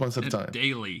than 6 months at a time.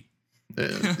 Daily.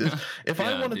 If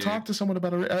I want to talk to someone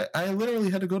about I literally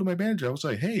had to go to my manager. I was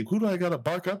like, hey, who do I got to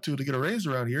bark up to get a raise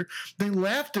around here? They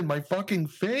laughed in my fucking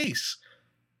face.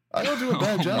 I don't do a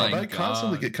bad job. I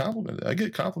constantly get complimented. I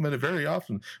get complimented very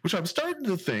often, which I'm starting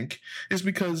to think is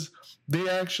because they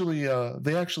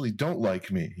actually don't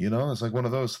like me. It's like one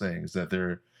of those things that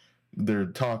they're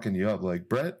talking you up. Like,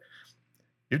 Brett,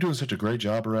 You're doing such a great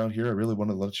job around here. I really want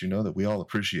to let you know that we all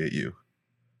appreciate you.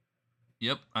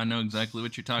 Yep, I know exactly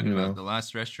what you're talking You about. know, The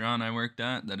last restaurant I worked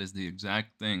at, that is the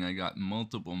exact thing. I got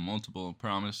multiple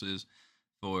promises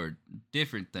for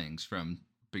different things, from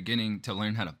beginning to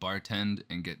learn how to bartend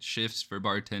and get shifts for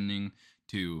bartending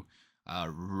to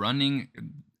running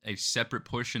a separate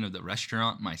portion of the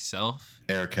restaurant myself,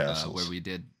 air where castles. we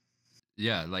did,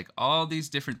 yeah, like all these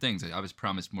different things. I was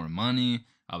promised more money.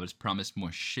 I was promised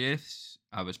more shifts.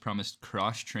 I was promised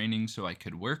cross training so I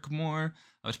could work more.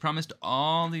 I was promised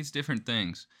all these different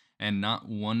things, and not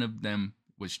one of them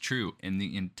was true. And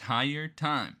the entire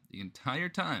time,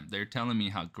 they're telling me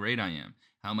how great I am,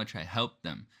 how much I helped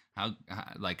them,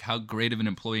 how great of an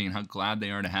employee and how glad they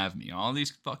are to have me. All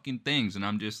these fucking things, and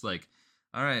I'm just like,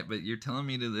 all right, but you're telling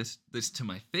me to this to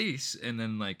my face, and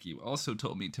then like you also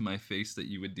told me to my face that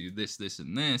you would do this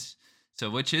and this. So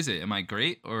which is it? Am I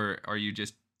great, or are you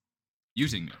just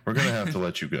using me? We're gonna have to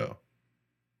let you go.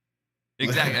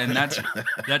 Exactly, and that's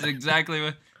exactly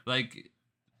what, like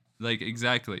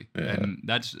exactly, Yeah. and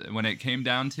that's when it came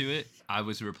down to it. I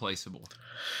was replaceable.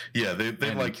 Yeah, they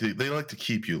And like to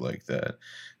keep you like that.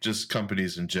 Just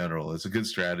companies in general. It's a good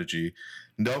strategy.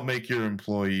 Don't make your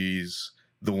employees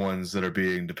the ones that are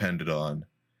being depended on.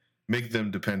 Make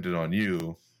them dependent on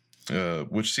you,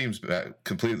 which seems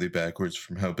completely backwards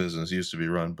from how business used to be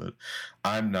run. But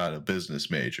I'm not a business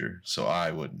major, so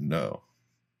I wouldn't know.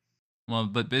 well,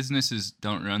 but businesses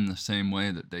don't run the same way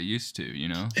that they used to.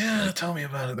 Yeah, Like, tell me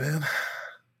about it, man.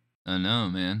 I know,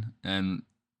 man, and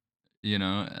you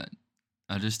know.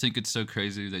 I just think it's so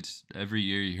crazy that every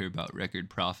year you hear about record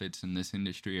profits in this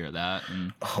industry or that,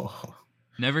 and Oh,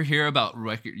 never hear about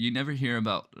record. You never hear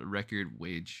about record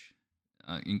wage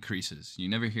increases. You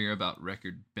never hear about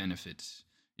record benefits.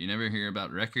 You never hear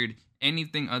about record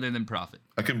anything other than profit.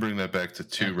 I can bring that back to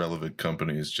two And, relevant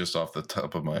companies just off the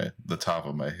top of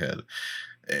my head.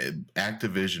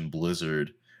 Activision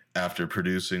Blizzard, after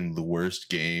producing the worst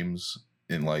games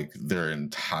in like their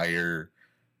entire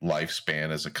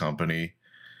lifespan as a company,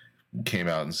 came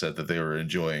out and said that they were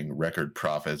enjoying record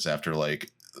profits after like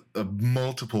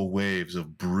multiple waves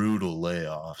of brutal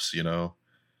layoffs,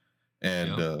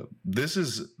 and yep, this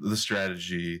is the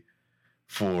strategy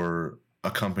for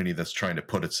a company that's trying to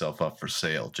put itself up for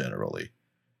sale. Generally,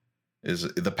 is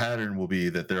the pattern will be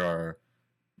that there are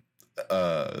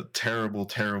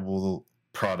terrible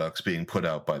products being put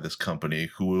out by this company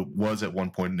who was at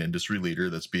one point an industry leader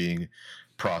that's being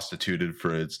prostituted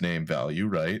for its name value,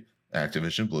 right?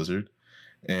 Activision Blizzard.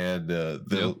 And yep,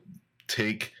 they'll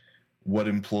take what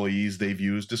employees they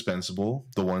view as dispensable,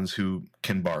 the ones who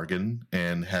can bargain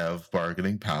and have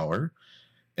bargaining power,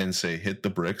 and say, hit the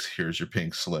bricks, here's your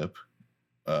pink slip.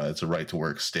 It's a right to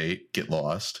work state, get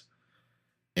lost.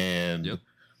 And yep.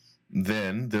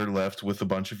 then they're left with a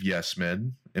bunch of yes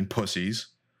men and pussies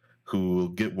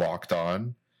who get walked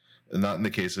on. Not in the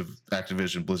case of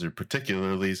Activision Blizzard,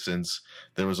 particularly, since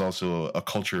there was also a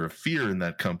culture of fear in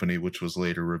that company, which was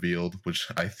later revealed, which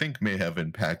I think may have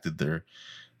impacted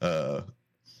uh,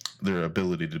 their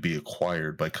ability to be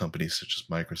acquired by companies such as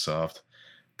Microsoft.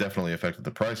 Definitely affected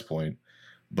the price point,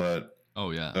 but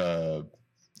Oh yeah,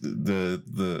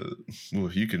 the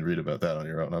well, you can read about that on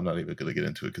your own. I'm not even going to get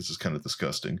into it because it's kind of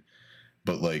disgusting.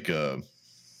 But like,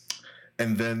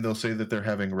 and then they'll say that they're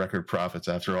having record profits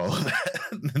after all of that.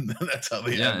 And that's how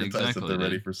they yeah, advertise that exactly, they're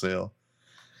ready dude. for sale.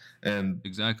 And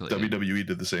Exactly. WWE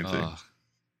did the same thing, Oh,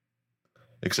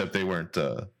 except they weren't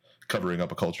covering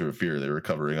up a culture of fear. They were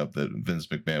covering up that Vince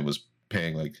McMahon was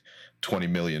paying like $20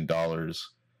 million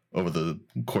over the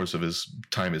course of his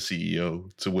time as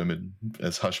CEO to women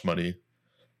as hush money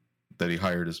that he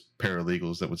hired as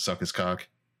paralegals that would suck his cock.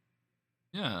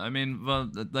 yeah. I mean,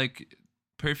 well, like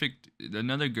perfect.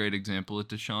 Another great example is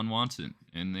Deshaun Watson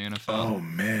in the NFL. Oh He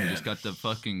man. just got the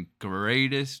fucking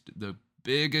the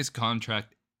biggest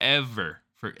contract ever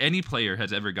for any player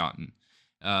has ever gotten.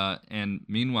 And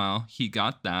meanwhile, he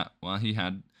got that while he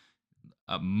had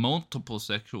multiple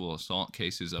sexual assault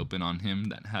cases open on him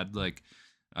that had like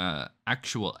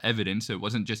actual evidence. It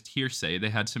wasn't just hearsay. They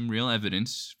had some real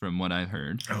evidence from what I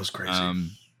heard. That was crazy.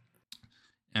 Um,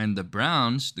 and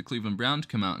the Cleveland Browns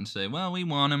come out and say, well, we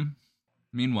want him.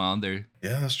 Meanwhile, they're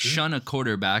Yeah, that's true. shun a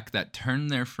quarterback that turned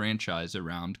their franchise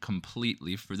around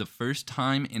completely for the first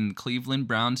time in Cleveland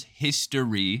Browns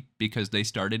history because they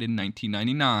started in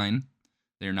 1999.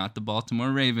 They're not the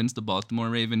Baltimore Ravens. The Baltimore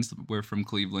Ravens were from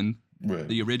Cleveland. Right.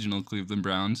 The original Cleveland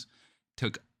Browns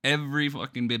took every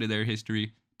fucking bit of their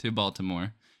history to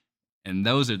Baltimore. And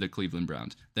those are the Cleveland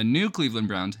Browns. The new Cleveland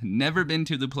Browns never been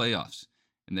to the playoffs.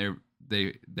 And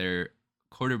their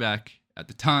quarterback at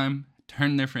the time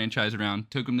turned their franchise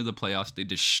around, took them to the playoffs. They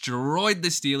destroyed the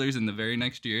Steelers in the very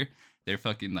next year. They're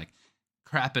fucking like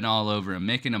crapping all over him,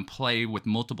 making him play with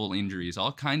multiple injuries,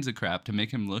 all kinds of crap to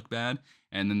make him look bad.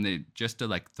 And then they just to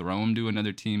like throw him to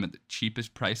another team at the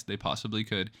cheapest price they possibly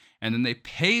could. And then they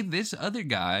pay this other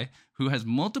guy who has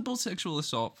multiple sexual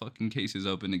assault fucking cases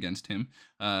open against him.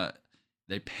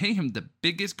 They pay him the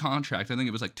biggest contract. I think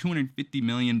it was like $250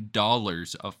 million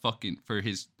of fucking for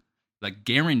his like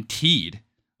guaranteed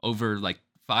over like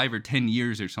 5 or 10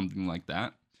 years or something like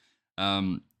that.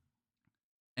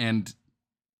 And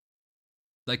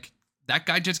like that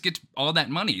guy just gets all that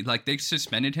money. Like they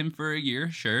suspended him for a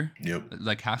year, sure. Yep.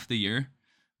 Like half the year.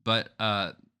 But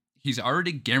he's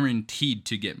already guaranteed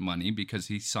to get money because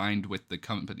he signed with the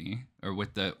company or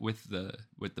with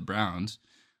the Browns.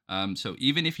 So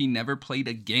even if he never played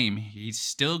a game, he's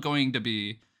still going to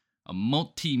be a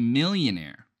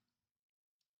multi-millionaire.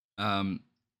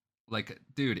 Like,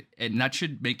 dude, and that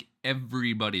should make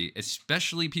everybody,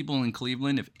 especially people in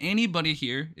Cleveland, if anybody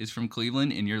here is from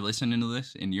Cleveland and you're listening to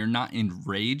this and you're not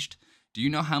enraged, do you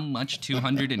know how much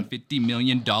 $250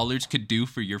 million could do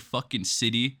for your fucking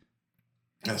city?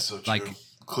 That's so true. Like,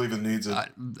 Cleveland needs it.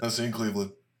 I've seen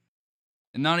Cleveland.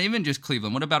 And not even just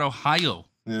Cleveland. What about Ohio?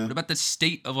 Yeah. What about the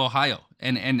state of Ohio?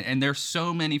 And there's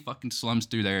so many fucking slums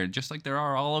through there, just like there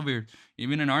are all over,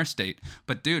 even in our state.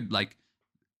 But dude, like,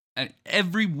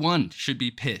 everyone should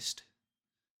be pissed.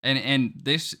 And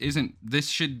this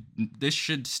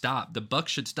should stop. The Bucs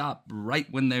should stop right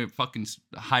when they fucking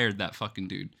hired that fucking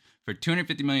dude for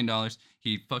 $250 million.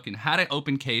 He fucking had an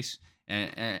open case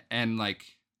and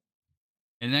like.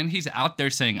 And then he's out there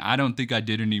saying, I don't think I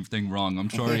did anything wrong. I'm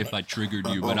sorry if I triggered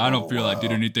you, but I don't feel I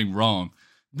did anything wrong.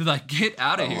 Like, get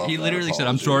out of here. He literally said,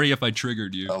 I'm sorry if I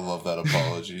triggered you. I love that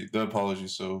apology. That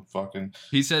apology's so fucking...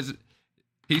 He says,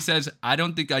 I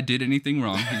don't think I did anything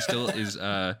wrong. He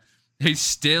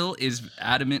still is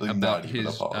adamant like about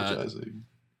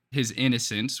his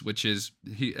innocence, which is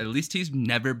at least he's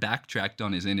never backtracked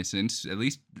on his innocence. At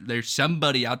least there's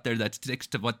somebody out there that sticks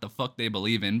to what the fuck they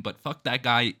believe in. But fuck that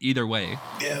guy either way.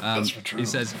 Yeah, that's for true. He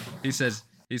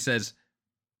says,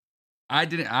 I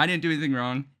didn't do anything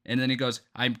wrong. And then he goes,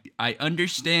 I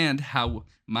understand how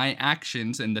my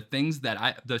actions and the things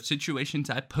that the situations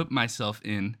I put myself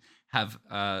in have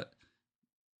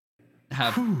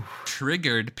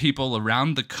triggered people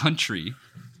around the country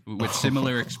with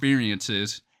similar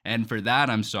experiences. And for that,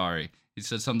 I'm sorry. He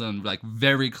said something like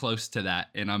very close to that.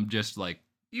 And I'm just like,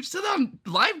 you said that on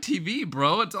live TV,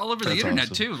 bro. It's all over the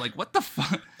internet awesome. Too. Like, what the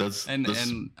fuck?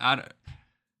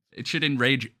 It should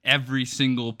enrage every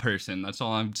single person. That's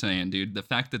all I'm saying, dude. The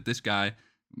fact that this guy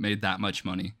made that much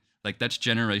money, like that's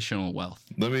generational wealth.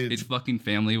 His fucking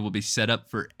family will be set up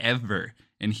forever.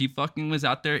 And he fucking was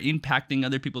out there impacting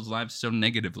other people's lives so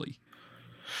negatively.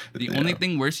 The only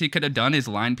thing worse he could have done is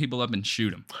line people up and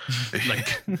shoot them.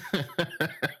 Like,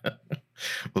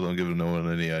 well, don't give no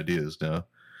one any ideas now.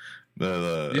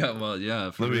 But,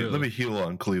 let me heal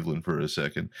on Cleveland for a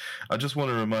second. I just want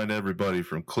to remind everybody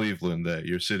from Cleveland that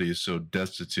your city is so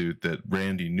destitute that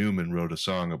Randy Newman wrote a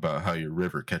song about how your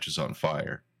river catches on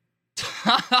fire.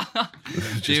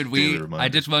 Dude,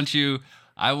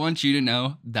 I want you to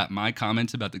know that my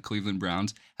comments about the Cleveland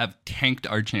Browns have tanked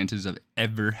our chances of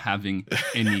ever having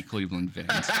any Cleveland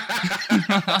fans.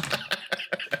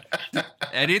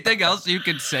 Anything else you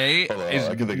could say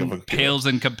pales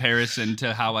in comparison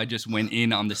to how I just went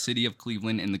in on the city of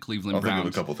Cleveland and the Cleveland Browns. I'll think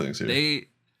of a couple things here.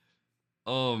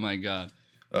 Oh my God.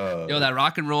 That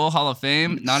Rock and Roll Hall of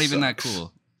Fame, not even that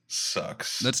cool.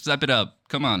 Sucks. Let's step it up.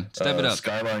 Come on, step it up.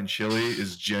 Skyline Chili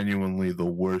is genuinely the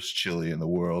worst chili in the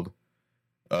world.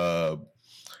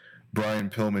 Brian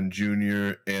Pillman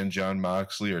Jr. and John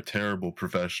Moxley are terrible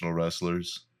professional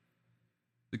wrestlers.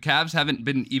 The Cavs haven't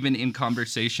been even in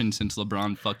conversation since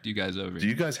LeBron fucked you guys over. Do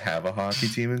you guys have a hockey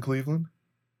team in Cleveland?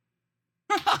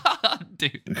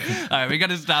 Dude. All right, we got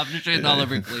to stop shitting all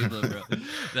over Cleveland, bro.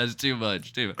 That's too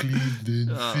much. Cleveland,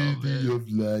 city of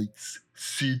lights,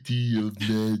 city of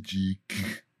magic.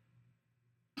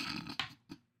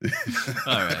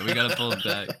 All right, we gotta pull it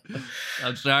back.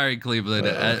 I'm sorry, Cleveland.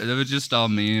 It was just all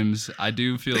memes. I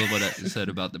do feel what I said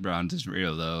about the Browns is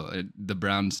real, though. The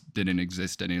Browns didn't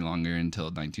exist any longer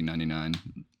until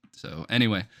 1999. So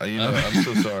anyway, I'm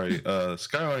so sorry.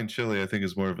 Skyline Chili, I think,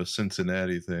 is more of a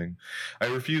Cincinnati thing. I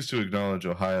refuse to acknowledge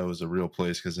Ohio as a real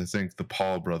place because I think the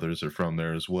Paul brothers are from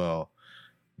there as well.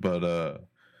 But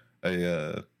I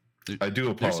do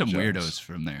apologize. There's some weirdos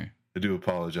from there. I do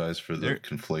apologize for the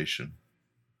conflation.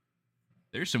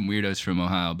 There's some weirdos from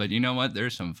Ohio, but you know what?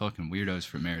 There's some fucking weirdos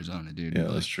from Arizona, dude. Yeah,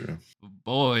 that's true.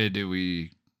 Boy, do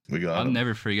we We got I'll him.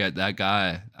 never forget that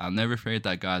guy. I'll never forget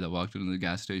that guy that walked into the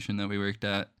gas station that we worked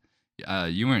at.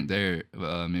 You weren't there.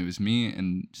 It was me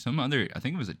and some other. I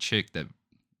think it was a chick that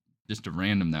just a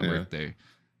random that Yeah. worked there.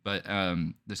 But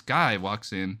this guy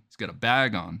walks in. He's got a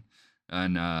bag on,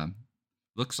 and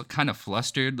looks kind of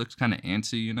flustered. Looks kind of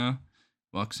antsy, you know.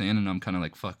 Walks in, and I'm kind of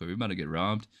like, "Fuck, are we about to get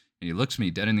robbed?" And he looks me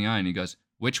dead in the eye, and he goes,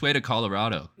 "Which way to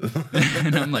Colorado?"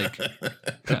 And I'm like,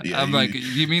 Yeah, like,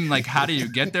 you mean like how do you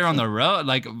get there on the road?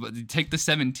 Like, take the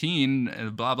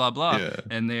 17, blah blah blah. Yeah.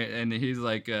 And he's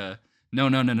like,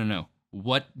 no.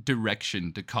 What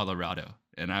direction to Colorado?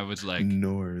 And I was like,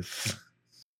 north.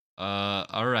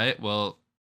 all right, well,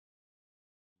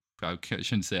 I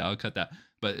shouldn't say I'll cut that.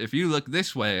 But if you look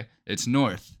this way, it's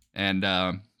north, and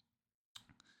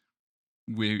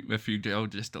if you go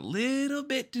just a little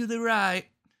bit to the right,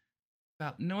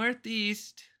 about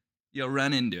northeast, you'll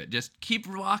run into it. Just keep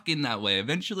walking that way.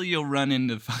 Eventually, you'll run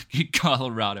into fucking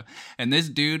Colorado. And this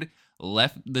dude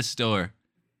left the store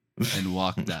and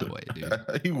walked that way, dude.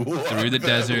 He walked Through the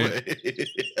desert,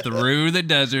 through the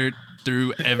desert,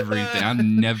 through everything. I'll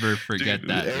never forget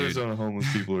that, dude. Arizona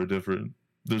homeless people are different.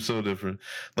 They're so different.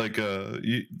 Like,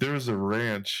 there was a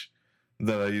ranch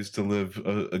that I used to live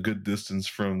a good distance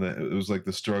from. That it was like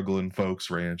the struggling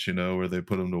folks ranch, you know, where they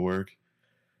put them to work.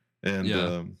 And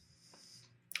Yeah.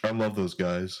 I love those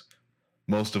guys.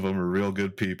 Most of them are real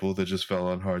good people that just fell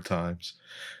on hard times.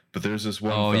 But there's this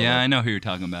one. Oh fella, yeah, I know who you're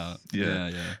talking about. Yeah.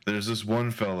 Yeah. There's this one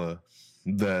fella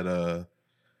that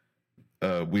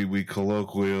we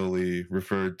colloquially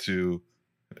referred to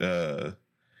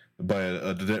by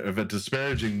a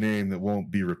disparaging name that won't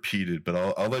be repeated, but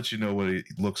I'll let you know what he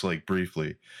looks like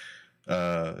briefly.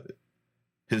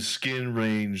 His skin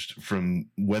ranged from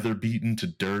weather beaten to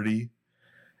dirty,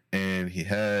 and he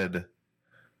had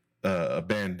a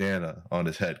bandana on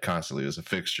his head constantly as a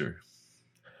fixture.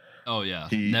 Oh yeah,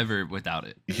 never without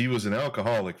it. He was an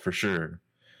alcoholic for sure.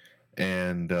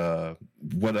 And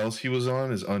what else he was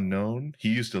on is unknown. He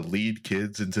used to lead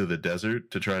kids into the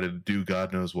desert to try to do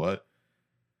God knows what.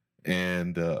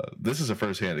 And this is a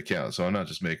first-hand account, so I'm not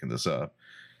just making this up.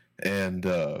 And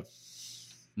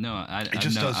no, I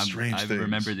does strange things. I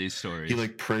remember these stories. He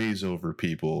like prays over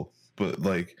people, but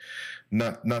like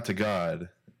not to God.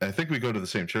 I think we go to the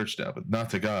same church now, but not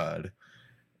to God.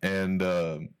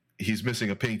 And he's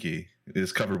missing a pinky.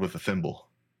 It's covered with a thimble.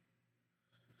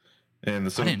 And I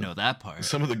didn't know that part.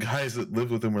 Some of the guys that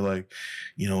lived with him were like,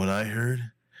 you know what I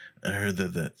heard? I heard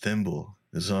that thimble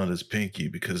is on his pinky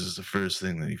because it's the first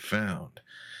thing that he found.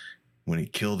 When he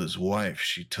killed his wife,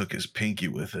 she took his pinky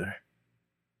with her.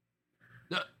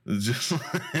 Just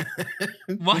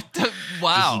what the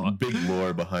wow. Just big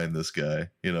lore behind this guy,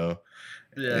 you know.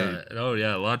 Yeah. Oh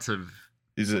yeah, lots of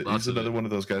he's another one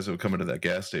of those guys that would come into that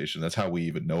gas station. That's how we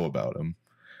even know about him.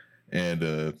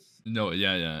 And no,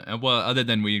 yeah. And well, other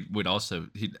than we would also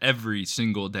every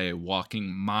single day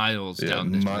walking miles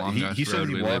down this long ass road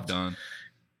we lived on.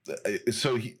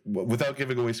 So without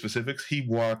giving away specifics, he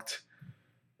walked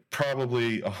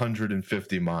probably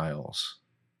 150 miles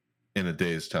in a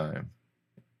day's time,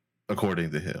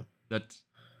 according to him. That's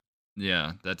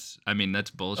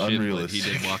bullshit. Unrealistic.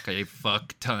 But he did walk a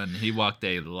fuck ton. He walked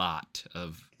a lot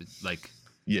of like.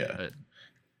 Yeah.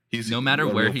 No matter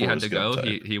where he had to go,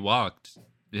 he walked.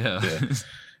 Yeah.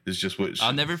 It's just what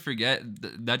I'll never forget.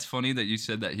 That's funny that you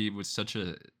said that he was such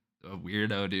a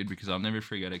weirdo, dude, because I'll never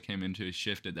forget I came into a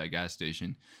shift at that gas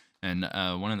station, and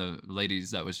one of the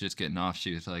ladies that was just getting off,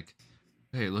 she was like,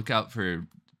 "Hey, look out for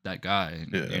that guy,"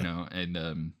 you know,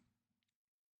 and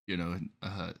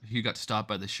he got stopped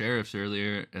by the sheriffs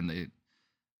earlier, and they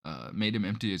made him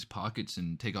empty his pockets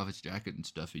and take off his jacket and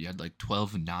stuff. He had like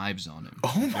 12 knives on him.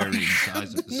 Oh my God.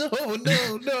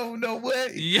 No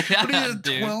way. Yeah, but he had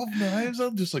 12 knives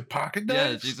on, just like pocket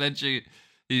knives?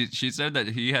 Yeah, she said that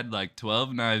he had like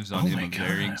 12 knives on him of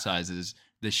varying sizes.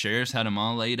 The sheriffs had them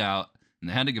all laid out, and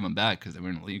they had to give them back because they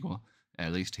weren't illegal.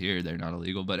 At least here, they're not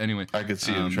illegal. But anyway. I could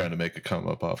see him trying to make a come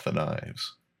up off the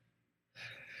knives.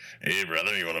 Hey,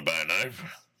 brother, you want to buy a knife?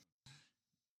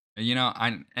 You know,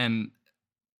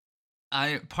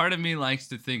 part of me likes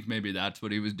to think maybe that's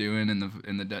what he was doing in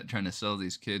the trying to sell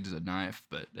these kids a knife,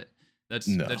 but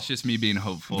that's just me being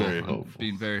hopeful.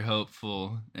 Being very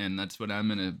hopeful, and that's what I'm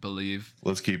gonna believe.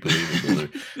 Let's keep believing, brother.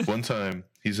 One time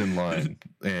he's in line,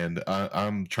 and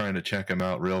I'm trying to check him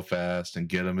out real fast and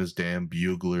get him his damn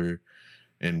bugler,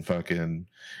 and fucking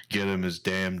get him his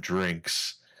damn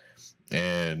drinks.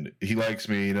 And he likes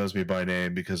me. He knows me by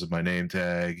name because of my name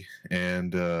tag,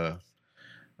 and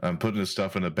I'm putting his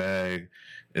stuff in a bag,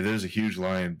 and there's a huge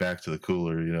line back to the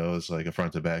cooler, you know, it's like a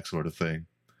front to back sort of thing.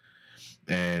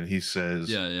 And he says,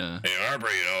 Yeah. Hey, Harper,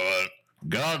 you know what?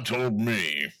 God told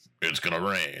me it's gonna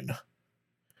rain.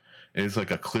 And it's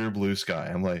like a clear blue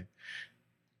sky. I'm like,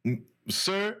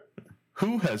 sir,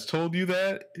 who has told you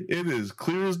that? It is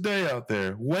clear as day out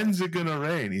there. When's it gonna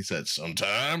rain? He said,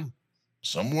 sometime,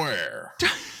 somewhere.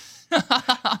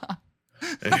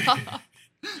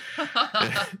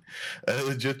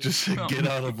 Just get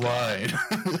out of line.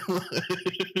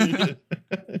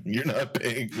 You're not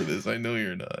paying for this. I know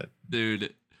you're not.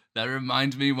 Dude, that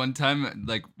reminds me one time,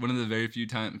 like one of the very few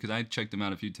times, because I checked him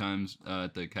out a few times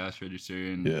at the cash register.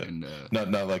 And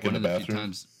not like in the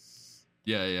bathroom.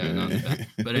 Yeah. Not in the bathroom.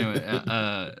 But anyway,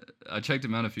 I checked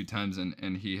him out a few times,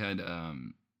 and he had, he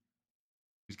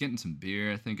was getting some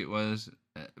beer, I think it was.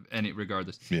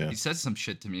 Regardless, he said some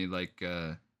shit to me, like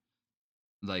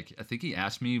I think he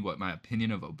asked me what my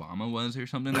opinion of Obama was or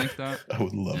something like that. I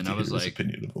would love to hear his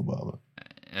opinion of Obama.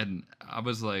 And I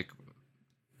was like,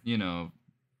 you know,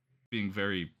 being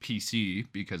very PC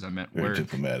because I'm at work.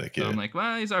 Diplomatic, so I'm like,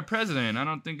 well, he's our president. I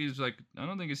don't think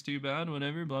it's too bad,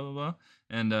 whatever, blah, blah, blah.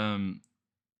 And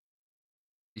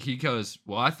he goes,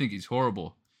 well, I think he's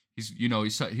horrible.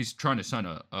 He's trying to sign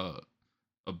a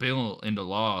bill into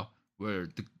law where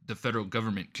the federal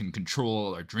government can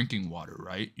control our drinking water,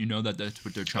 right? You know that's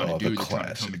what they're trying to do. They're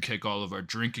trying to come and take all of our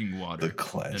drinking water. The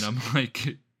classic. And I'm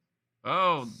like,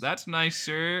 oh, that's nice,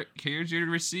 sir. Here's your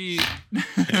receipt.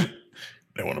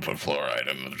 They want to put fluoride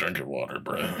in the drinking water,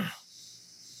 bro.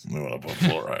 They want to put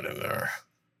fluoride in there.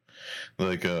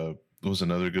 Like, what was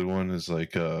another good one? Is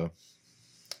like,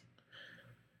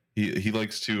 he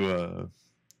likes to,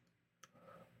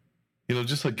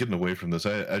 just like getting away from this.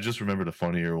 I just remembered a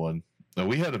funnier one.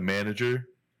 We had a manager,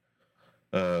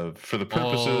 for the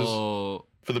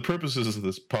purposes of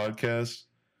this podcast,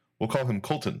 we'll call him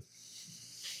Colton.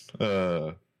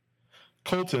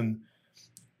 Colton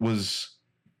was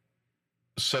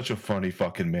such a funny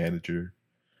fucking manager.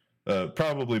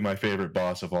 Probably my favorite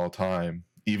boss of all time,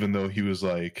 even though he was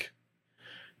like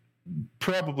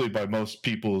probably by most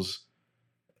people's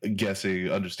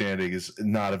understanding is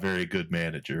not a very good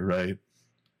manager, right?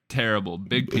 Terrible,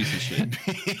 big piece of shit.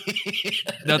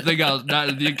 Nothing else.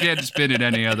 You can't spin it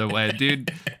any other way,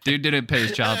 dude. Dude didn't pay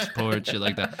his child support, shit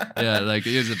like that. Yeah, like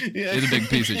he's a big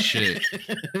piece of shit.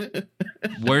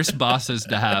 Worst bosses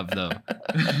to have, though.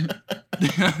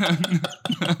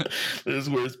 There's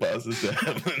worse bosses to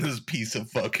have than this piece of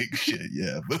fucking shit.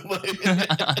 Yeah, but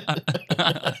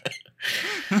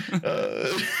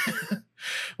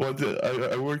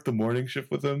I worked the morning shift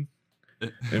with him.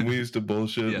 And we used to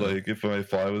bullshit like if my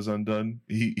fly was undone.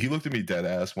 He looked at me dead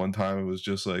ass one time and was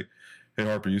just like, "Hey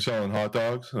Harper, you selling hot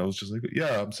dogs?" And I was just like,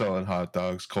 "Yeah, I'm selling hot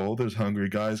dogs, Cole. There's hungry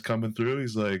guys coming through."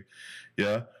 He's like,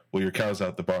 "Yeah, well your cow's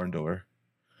out the barn door."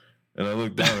 And I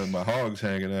looked down and my hog's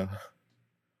hanging out.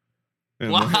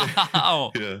 And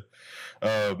wow.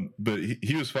 But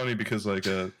he was funny because like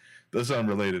that's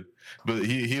unrelated. But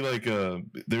he like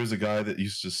there was a guy that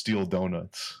used to steal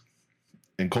donuts.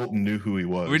 And Colton knew who he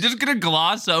was. We're just gonna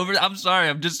gloss over. I'm sorry.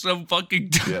 I'm just so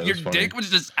fucking. Yeah, your dick was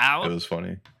just out. It was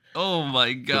funny. Oh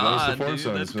my god, dude,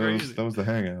 that's crazy. That was the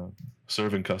hangout.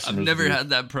 Serving customers. I've never had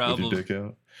that problem. With your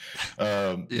dick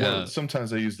out. Well,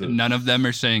 sometimes I use the. None of them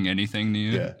are saying anything to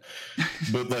you. Yeah,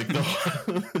 but like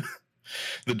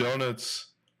the donuts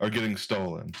are getting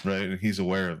stolen, right? And he's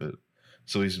aware of it,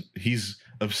 so he's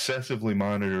obsessively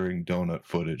monitoring donut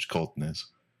footage. Colton is,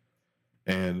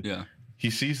 and yeah. He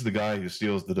sees the guy who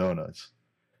steals the donuts.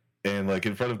 And, like,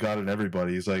 in front of God and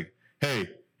everybody, he's like, "Hey,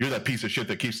 you're that piece of shit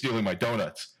that keeps stealing my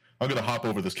donuts. I'm going to hop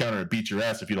over this counter and beat your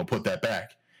ass if you don't put that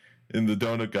back." And the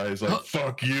donut guy is like,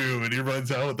 "Fuck you." And he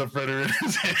runs out with the fritter in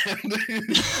his hand.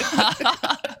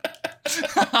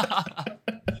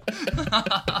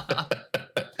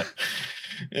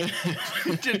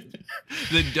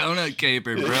 The donut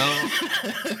caper, bro.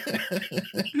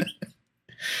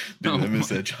 Dude, I miss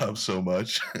that job so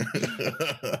much.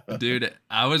 Dude,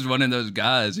 I was one of those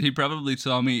guys. He probably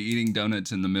saw me eating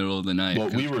donuts in the middle of the night. Well,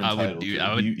 we were entitled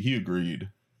he agreed.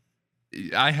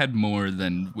 I had more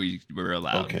than we were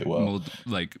allowed. Okay, well.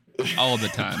 Like, all the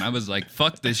time. I was like,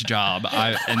 fuck this job.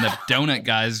 And the donut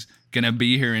guy's gonna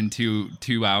be here in two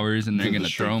hours, and they're gonna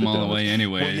throw them all away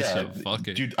anyway, so fuck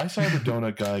it. Dude, I saw the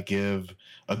donut guy give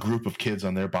a group of kids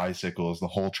on their bicycles the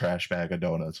whole trash bag of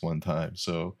donuts one time,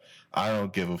 so I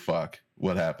don't give a fuck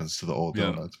what happens to the old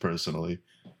donuts personally.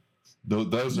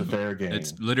 Those are fair game.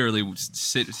 It's literally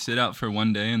sit out for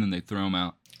one day and then they throw them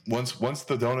out. Once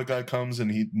the donut guy comes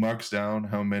and he marks down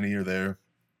how many are there.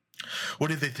 What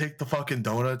did they take the fucking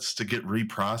donuts to get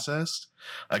reprocessed?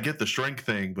 I get the shrink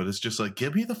thing, but it's just like,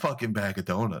 give me the fucking bag of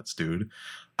donuts, dude.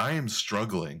 I am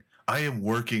struggling. I am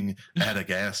working at a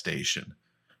gas station,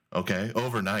 okay,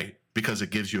 overnight. because it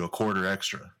gives you a quarter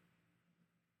extra.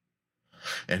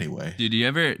 Anyway, Do you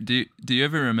ever do you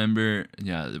ever remember?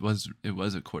 Yeah, it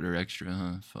was a quarter extra,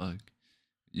 huh? Fuck.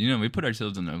 You know, we put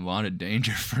ourselves in a lot of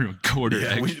danger for a quarter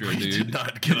yeah, extra, we dude. did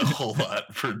not get a whole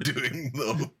lot for doing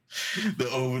the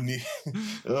ONE.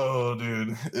 Oh,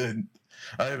 dude. And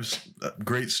I have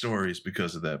great stories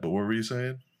because of that. But what were you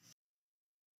saying?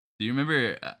 Do you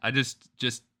remember? I just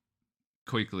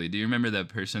quickly. Do you remember that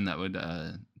person that would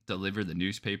deliver the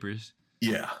newspapers?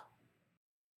 Yeah.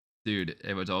 Dude,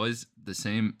 it was always the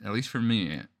same. At least for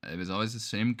me, it was always the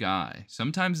same guy.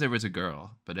 Sometimes there was a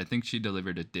girl, but I think she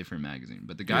delivered a different magazine.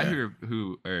 But the guy Yeah.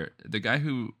 who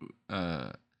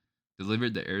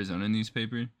delivered the Arizona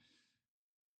newspaper,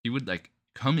 he would like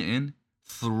come in,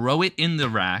 throw it in the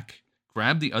rack,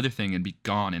 grab the other thing, and be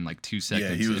gone in like 2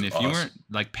 seconds. he was And if you weren't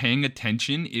like paying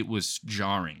attention, it was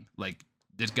jarring. Like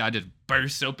this guy just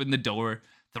bursts open the door,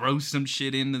 throws some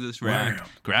shit into this rack,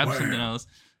 grabs something else.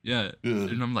 Yeah.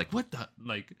 And I'm like, what the?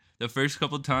 Like, the first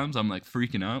couple of times, I'm like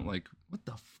freaking out. Like, what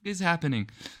the fuck is happening?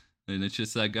 And it's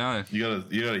just that guy. You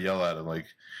gotta yell at him. Like,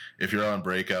 if you're on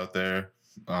break out there,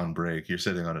 on break, you're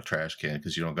sitting on a trash can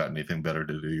because you don't got anything better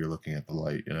to do. You're looking at the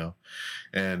light, you know?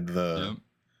 And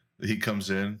he comes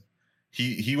in.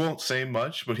 He won't say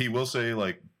much, but he will say,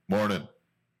 like, morning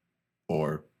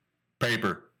or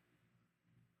paper.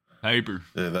 Paper.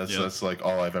 Yeah, that's like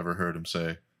all I've ever heard him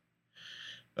say.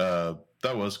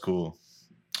 That was cool.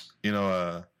 You know,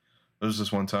 there was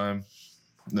this one time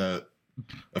that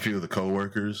a few of the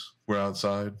coworkers were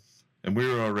outside, and we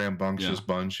were a rambunctious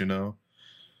bunch, you know.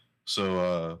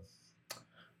 So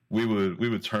we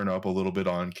would turn up a little bit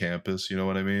on campus, you know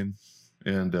what I mean?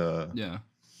 And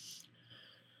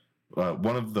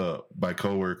one of my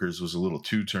coworkers was a little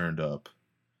too turned up,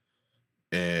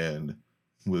 and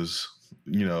was,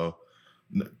 you know,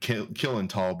 killing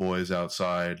tall boys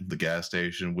outside the gas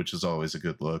station, which is always a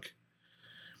good look.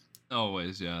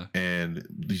 Always, yeah. And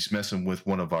he's messing with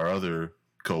one of our other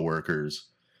coworkers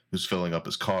who's filling up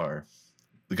his car.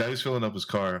 The guy who's filling up his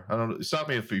car, I don't know. Stop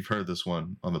me if you've heard this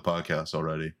one on the podcast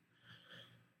already.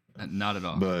 Not at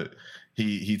all. But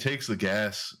he takes the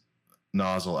gas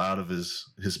nozzle out of his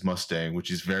Mustang, which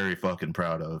he's very fucking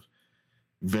proud of.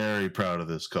 Very proud of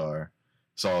this car.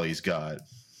 It's all he's got.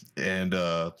 And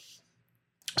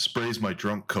sprays my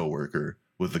drunk coworker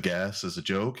with the gas as a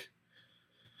joke.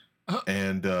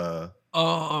 And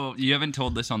you haven't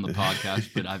told this on the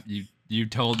podcast, but you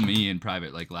told me in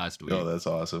private like last week. Oh, that's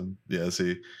awesome. Yeah,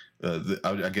 see,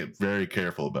 I get very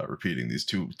careful about repeating these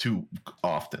too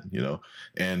often, you know.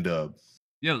 And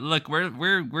yeah, look,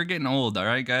 we're getting old, all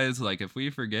right, guys. Like, if we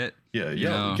forget,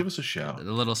 give us a shout. A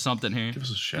little something here. Give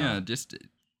us a shout. Yeah,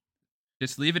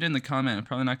 just leave it in the comment. I'm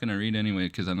probably not going to read anyway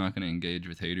because I'm not going to engage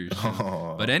with haters.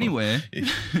 So. But anyway.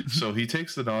 So he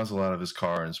takes the nozzle out of his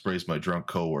car and sprays my drunk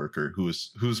coworker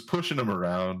who's pushing him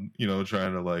around, you know,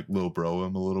 trying to like low bro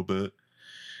him a little bit.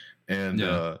 And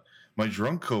my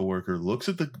drunk coworker looks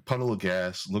at the puddle of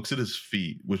gas, looks at his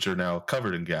feet, which are now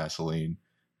covered in gasoline,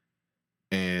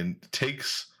 and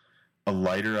takes a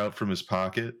lighter out from his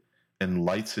pocket and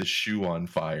lights his shoe on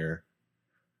fire,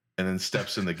 and then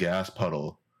steps in the gas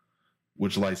puddle,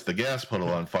 which lights the gas puddle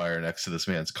on fire next to this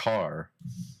man's car.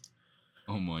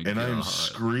 Oh my God. God. And I'm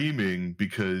screaming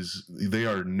because they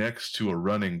are next to a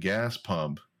running gas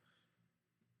pump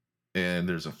and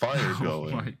there's a fire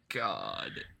going. Oh my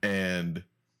God. And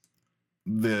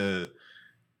the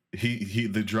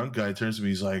drunk guy turns to me,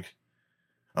 he's like,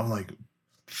 I'm like,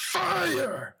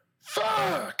 fire,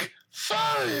 fuck,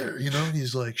 fire, you know, and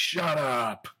he's like, shut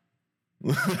up.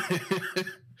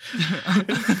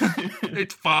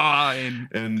 It's fine.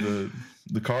 And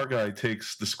the car guy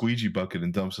takes the squeegee bucket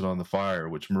and dumps it on the fire,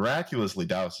 which miraculously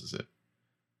douses it.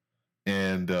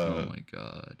 And oh my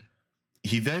God.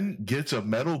 He then gets a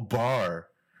metal bar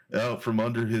out from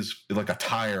under his, like a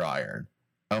tire iron,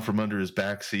 out from under his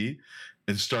back seat,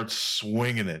 and starts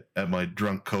swinging it at my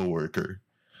drunk coworker.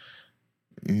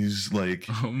 He's like,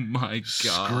 oh my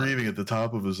God, screaming at the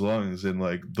top of his lungs, and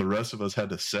like the rest of us had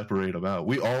to separate him out.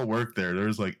 We all worked there. There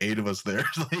was like 8 of us there,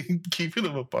 like keeping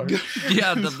them apart.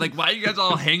 Yeah, like, why are you guys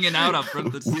all hanging out up front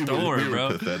of the store, we bro?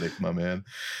 Were pathetic, my man.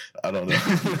 I don't know.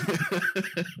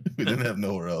 We didn't have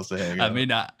nowhere else to hang out. I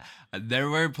mean, there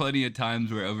were plenty of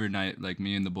times where overnight, like,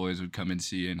 me and the boys would come and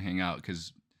see you and hang out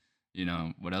because, you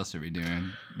know, what else are we doing?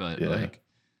 But like.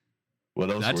 What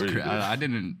else That's were you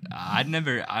doing? I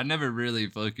never really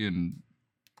fucking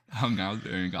hung out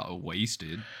there and got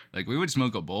wasted. Like, we would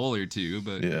smoke a bowl or two,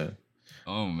 but yeah.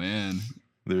 Oh man.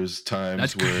 There's times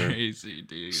That's where crazy,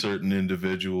 dude. Certain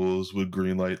individuals would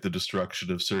greenlight the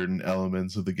destruction of certain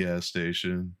elements of the gas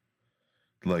station.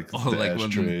 like Oh, the like when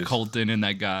ashtrays. Colton and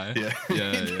that guy. Yeah,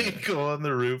 Yeah, they yeah. go on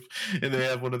the roof and they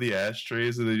have one of the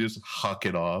ashtrays and they just huck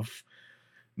it off.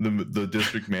 The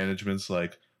district management's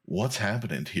like, "What's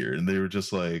happening here?" And they were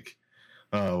just like,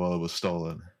 "Oh, well, it was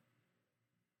stolen.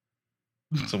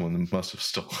 Someone must have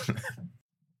stolen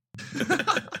it."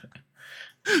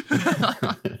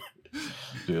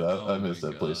 Dude, I Oh my miss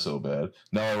that place god. so bad.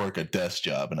 Now I work a desk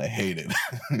job and I hate it.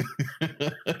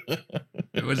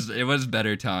 It was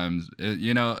better times.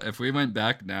 You know, if we went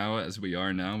back now as we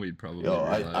are now, we'd probably Yo,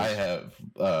 I realize. have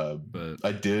But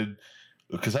I did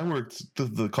because I worked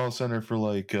the call center for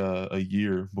like a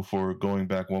year before going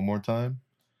back one more time,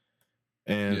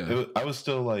 and yeah, I was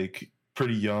still like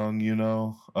pretty young, you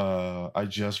know. I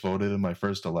just voted in my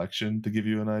first election to give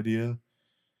you an idea,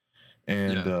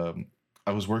 and yeah,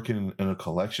 I was working in a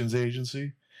collections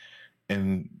agency,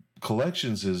 and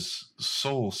collections is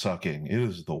soul sucking. It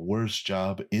is the worst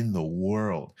job in the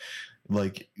world.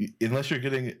 Like unless you're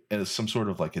getting some sort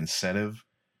of like incentive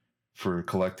for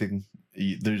collecting,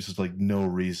 there's like no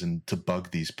reason to bug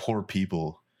these poor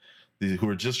people who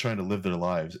are just trying to live their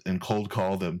lives and cold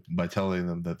call them by telling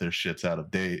them that their shit's out of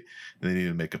date and they need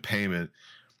to make a payment,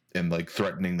 and like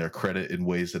threatening their credit in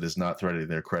ways that is not threatening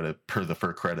their credit per the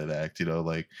Fair Credit Act, you know,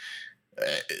 like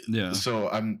yeah. so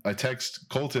I text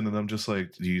Colton and I'm just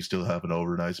like, do you still have an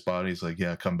overnight spot? And he's like,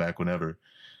 yeah, come back whenever.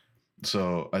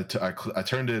 So I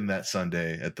turned in that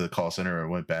Sunday at the call center and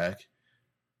went back.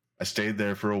 I stayed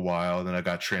there for a while, and then I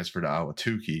got transferred to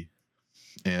Awatuki.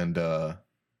 And there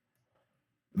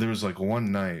was like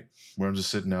one night where I'm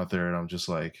just sitting out there and I'm just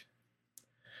like,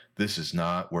 this is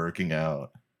not working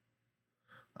out.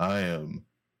 I am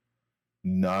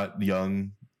not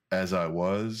young as I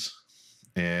was,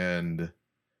 and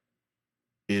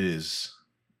it is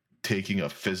taking a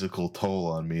physical toll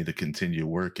on me to continue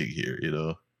working here, you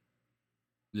know?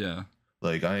 Yeah.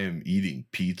 Like I am eating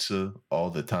pizza all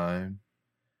the time.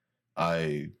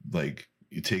 I like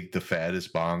you take the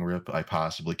fattest bong rip I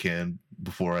possibly can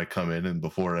before I come in and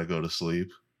before I go to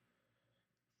sleep.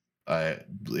 I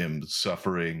am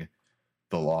suffering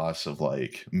the loss of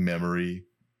like memory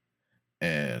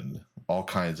and all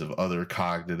kinds of other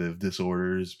cognitive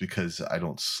disorders because I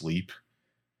don't sleep.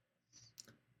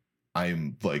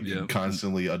 I'm like Yeah.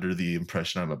 constantly under the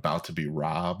impression I'm about to be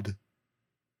robbed.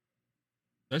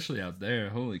 Especially out there.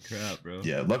 Holy crap, bro.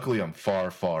 Yeah, luckily I'm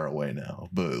far, far away now,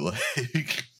 but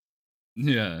like,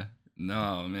 Yeah.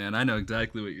 No, man, I know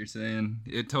exactly what you're saying.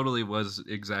 It totally was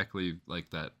exactly like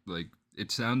that. Like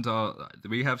it sounds all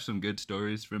we have some good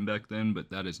stories from back then, but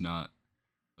that is not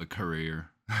a career.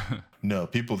 no,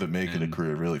 people that make it a And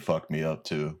career really fuck me up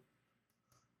too.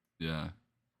 yeah.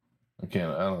 I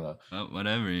don't know. Well,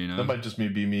 whatever, you That know. might just be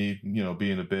me, you know,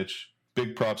 being a bitch.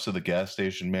 Big props to the gas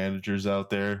station managers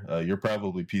out there. You're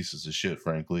probably pieces of shit,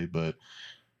 frankly, but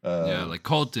Yeah, like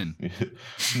Colton.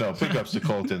 no, big ups to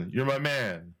Colton. You're my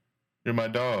man. You're my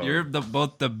You're dog.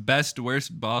 both the best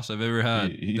worst boss I've ever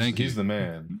had. Thank He's you. the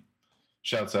man.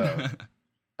 Shouts out.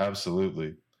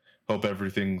 Absolutely. Hope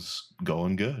everything's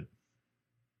going good.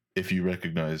 If you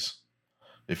recognize,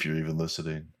 if you're even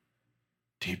listening,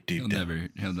 deep he'll down.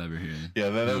 never hear it. Yeah,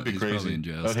 that would be He's probably crazy. in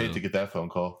jail I would hate still. to get that phone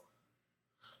call.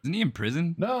 Isn't he in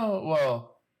prison? No,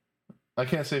 well, I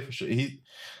can't say for sure.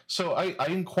 So I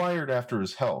inquired after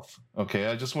his health. Okay,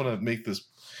 I just want to make this.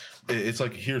 It's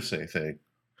like a hearsay thing,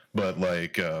 but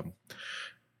like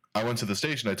I went to the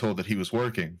station. I told that he was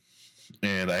working,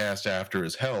 and I asked after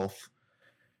his health,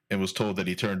 and was told that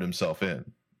he turned himself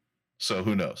in. So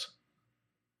who knows?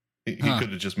 He Huh. could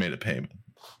have just made a payment.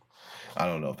 I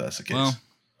don't know if that's the case. Well,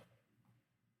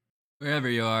 wherever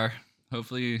you are,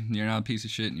 hopefully you're not a piece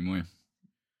of shit anymore.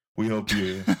 We hope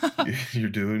you're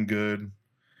doing good.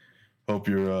 Hope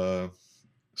you're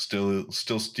still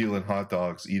stealing hot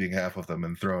dogs, eating half of them,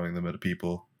 and throwing them at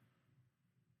people.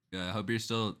 Yeah, I hope you're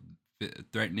still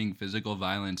threatening physical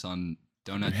violence on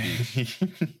Donut Beach.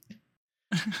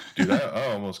 Dude,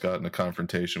 I almost got in a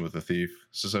confrontation with a thief.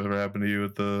 Has this ever happened to you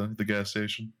at the gas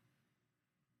station?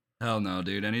 Hell no,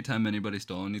 dude. Anytime anybody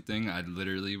stole anything, I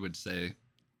literally would say,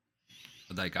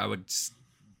 like, I would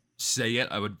say it.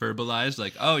 I would verbalize,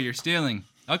 like, oh, you're stealing.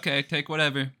 Okay, take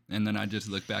whatever. And then I just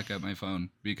look back at my phone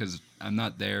because I'm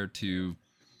not there to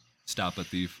stop a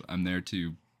thief. I'm there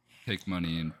to take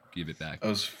money and give it back. I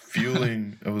was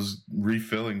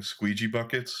refilling squeegee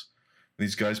buckets.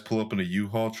 These guys pull up in a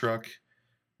U-Haul truck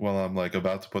while I'm like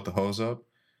about to put the hose up,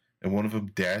 and one of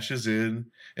them dashes in,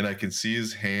 and I can see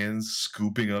his hands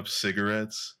scooping up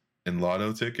cigarettes and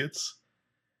lotto tickets.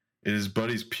 And his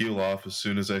buddies peel off as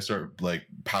soon as I start like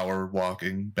power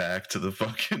walking back to the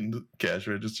fucking cash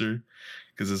register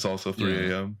because it's also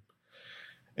 3 a.m.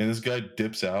 and this guy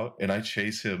dips out, and I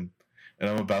chase him, and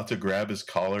I'm about to grab his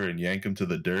collar and yank him to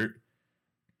the dirt,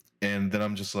 and then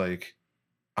I'm just like,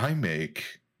 I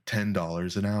make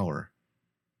 $10 an hour.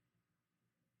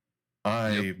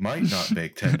 I might not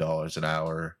make $10 an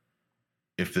hour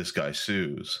if this guy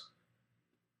sues.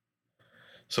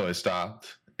 So I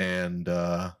stopped, and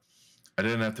I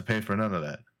didn't have to pay for none of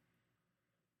that.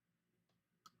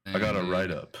 I got a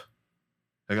write-up.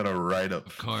 I got a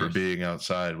write-up for being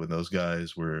outside when those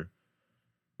guys were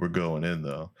going in,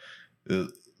 though.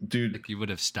 Dude, like you would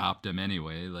have stopped them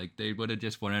anyway. Like they would have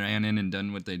just ran in and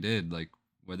done what they did. Like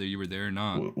whether you were there or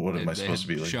not. What am I supposed to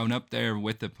be like? Shown up there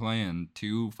with a plan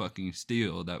to fucking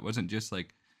steal. That wasn't just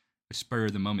like a spur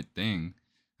of the moment thing.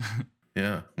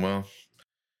 Yeah, well,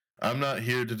 I'm not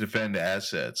here to defend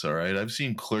assets, all right? I've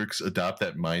seen clerks adopt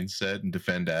that mindset and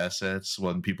defend assets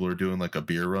when people are doing like a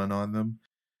beer run on them.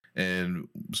 And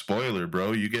spoiler,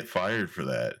 bro, you get fired for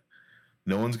that.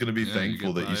 No one's going to be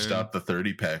thankful that you stopped the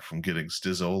 30-pack from getting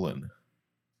Stizolan.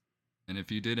 And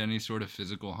if you did any sort of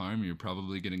physical harm, you're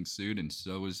probably getting sued, and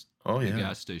so is the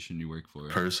gas station you work for.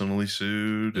 Personally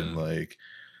sued, and like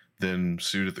then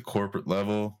sued at the corporate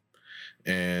level.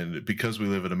 And because we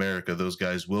live in America, those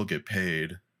guys will get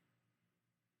paid.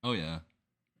 Oh, yeah.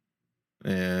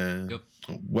 And,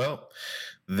 well,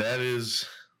 that is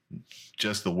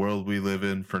just the world we live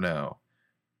in for now.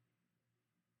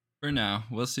 For now.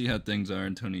 We'll see how things are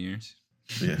in 20 years.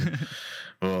 Yeah.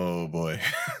 Oh, boy.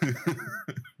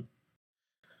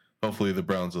 Hopefully the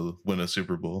Browns will win a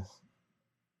Super Bowl.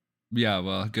 Yeah,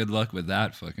 well, good luck with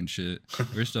that fucking shit.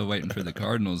 We're still waiting for the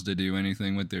Cardinals to do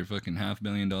anything with their fucking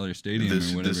 $500,000 stadium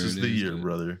or whatever. This is the year,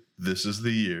 brother. This is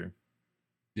the year.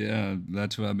 Yeah,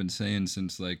 that's what I've been saying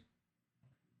since like,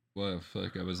 what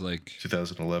fuck? I was like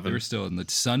 2011. They were still in the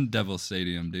Sun Devil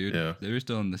Stadium, dude. Yeah, they were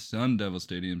still in the Sun Devil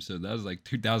Stadium. So that was like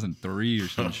 2003 or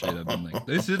some shit. I've been like,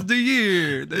 this is the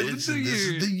year. This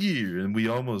is the year, and we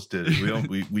almost did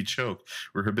it. We choked.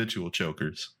 We're habitual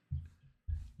chokers.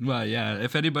 Well, yeah.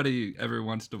 If anybody ever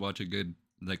wants to watch a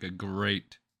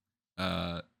great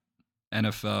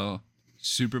NFL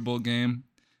Super Bowl game,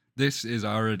 this is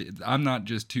already. I'm not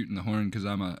just tooting the horn because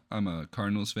I'm a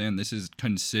Cardinals fan. This is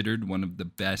considered one of the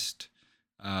best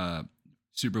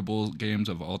Super Bowl games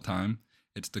of all time.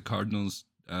 It's the Cardinals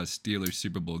Steelers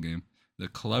Super Bowl game, the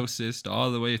closest all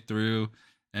the way through,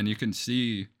 and you can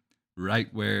see right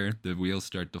where the wheels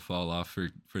start to fall off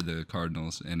for the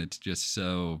Cardinals, and it's just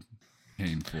so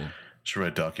painful. Should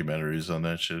write documentaries on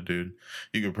that shit, dude.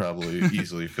 You could probably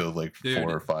easily fill like 4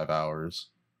 or 5 hours.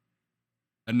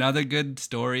 Another good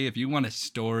story, if you want a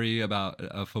story about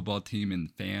a football team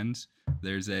and fans,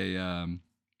 there's a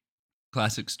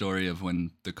classic story of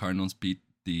when the Cardinals beat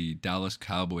the Dallas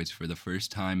Cowboys for the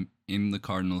first time in the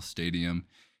Cardinals Stadium.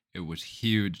 It was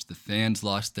huge. The fans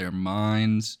lost their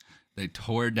minds. They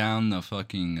tore down the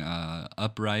fucking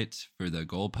uprights for the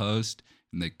goalpost,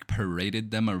 and they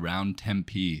paraded them around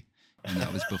Tempe. And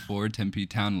that was before Tempe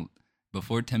Town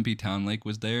Lake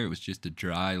was there. It was just a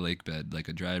dry lake bed, like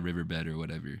a dry riverbed or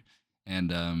whatever.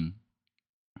 And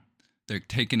they're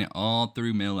taking it all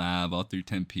through Mill Ave, all through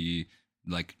Tempe.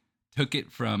 Like, took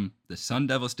it from the Sun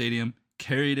Devil Stadium,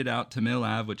 carried it out to Mill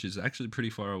Ave, which is actually pretty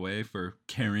far away for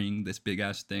carrying this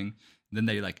big-ass thing. Then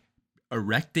they, like,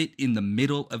 erect it in the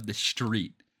middle of the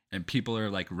street. And people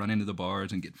are, like, running to the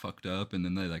bars and get fucked up. And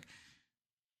then they, like,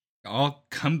 all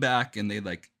come back and they,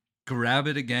 like, grab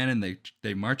it again, and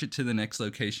they march it to the next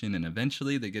location, and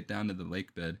eventually they get down to the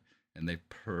lake bed and they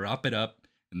prop it up,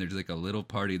 and there's like a little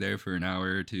party there for an hour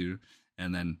or two,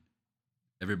 and then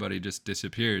everybody just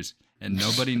disappears, and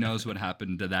nobody knows what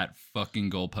happened to that fucking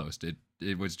goalpost.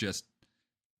 It was just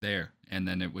there, and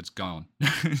then it was gone.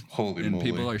 Holy and moly.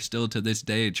 People are still to this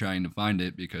day trying to find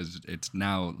it because it's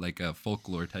now like a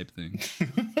folklore type thing.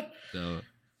 So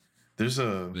there's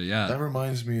that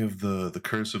reminds me of the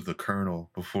Curse of the Colonel.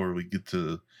 Before we get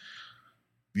to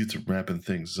wrapping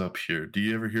things up here, do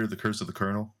you ever hear the Curse of the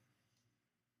Colonel?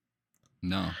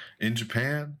 No. In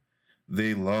Japan,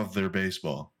 they love their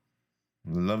baseball.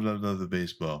 Love the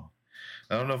baseball.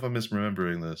 I don't know if I'm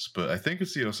misremembering this, but I think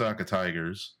it's the Osaka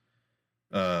Tigers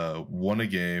won a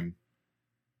game,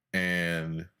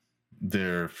 and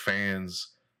their fans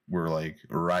were like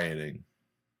rioting.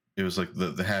 It was like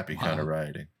the happy kind of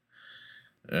rioting.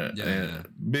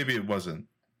 Maybe it wasn't.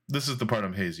 This is the part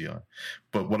I'm hazy on.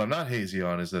 But what I'm not hazy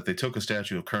on is that they took a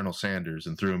statue of Colonel Sanders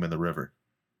and threw him in the river.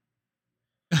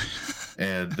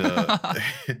 And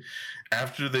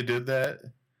after they did that,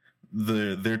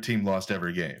 their team lost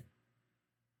every game.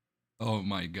 Oh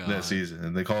my god. That season.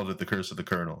 And they called it the Curse of the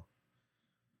Colonel.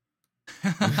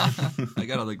 I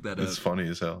gotta look that up. It's funny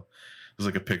as hell. There's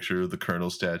like a picture of the Colonel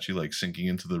statue like sinking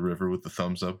into the river with the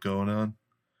thumbs up going on,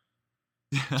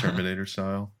 Terminator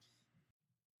style.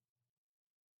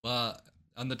 Well,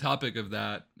 on the topic of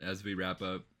that, as we wrap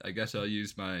up, I guess I'll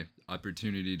use my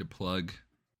opportunity to plug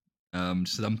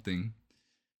something.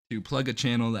 To plug a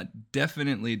channel that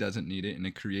definitely doesn't need it and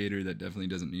a creator that definitely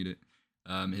doesn't need it.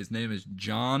 His name is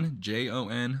John,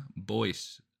 Jon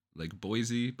Boyce, like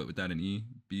Boise, but without an E,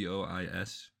 Bois.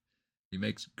 He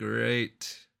makes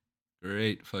great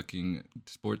fucking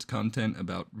sports content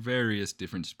about various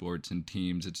different sports and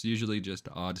teams. It's usually just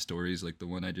odd stories like the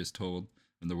one I just told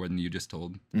and the one you just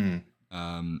told. Mm.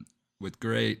 With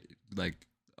great, like,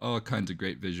 all kinds of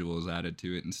great visuals added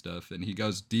to it and stuff. And he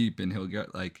goes deep and he'll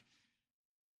get like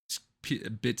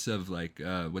bits of like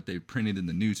what they printed in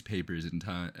the newspapers in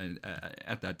time and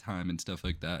at that time and stuff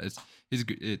like that.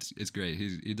 It's great.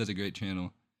 He does a great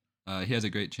channel. He has a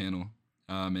great channel.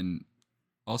 And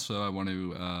also I want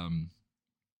to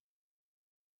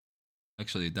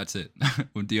actually that's it.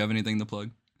 Do you have anything to plug?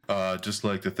 Just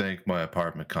like to thank my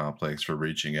apartment complex for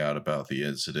reaching out about the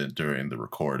incident during the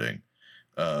recording.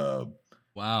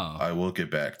 Wow. I will get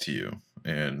back to you,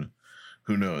 and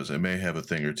who knows, I may have a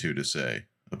thing or two to say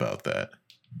about that.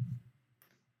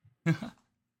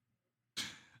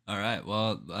 All right.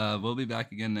 Well, we'll be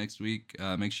back again next week.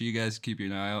 Make sure you guys keep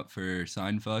your eye out for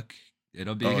Signfuck.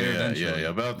 It'll be here eventually. Yeah,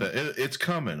 about that. It's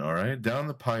coming, all right? Down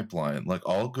the pipeline. Like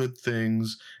all good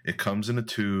things, it comes in a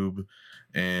tube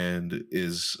and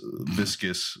is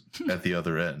viscous at the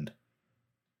other end.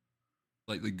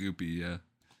 Slightly goopy, yeah.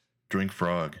 Drink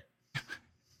frog.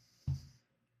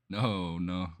 No.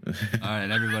 All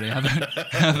right, everybody, have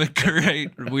a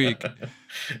great week.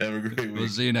 Have a great week. We'll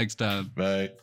see you next time. Bye.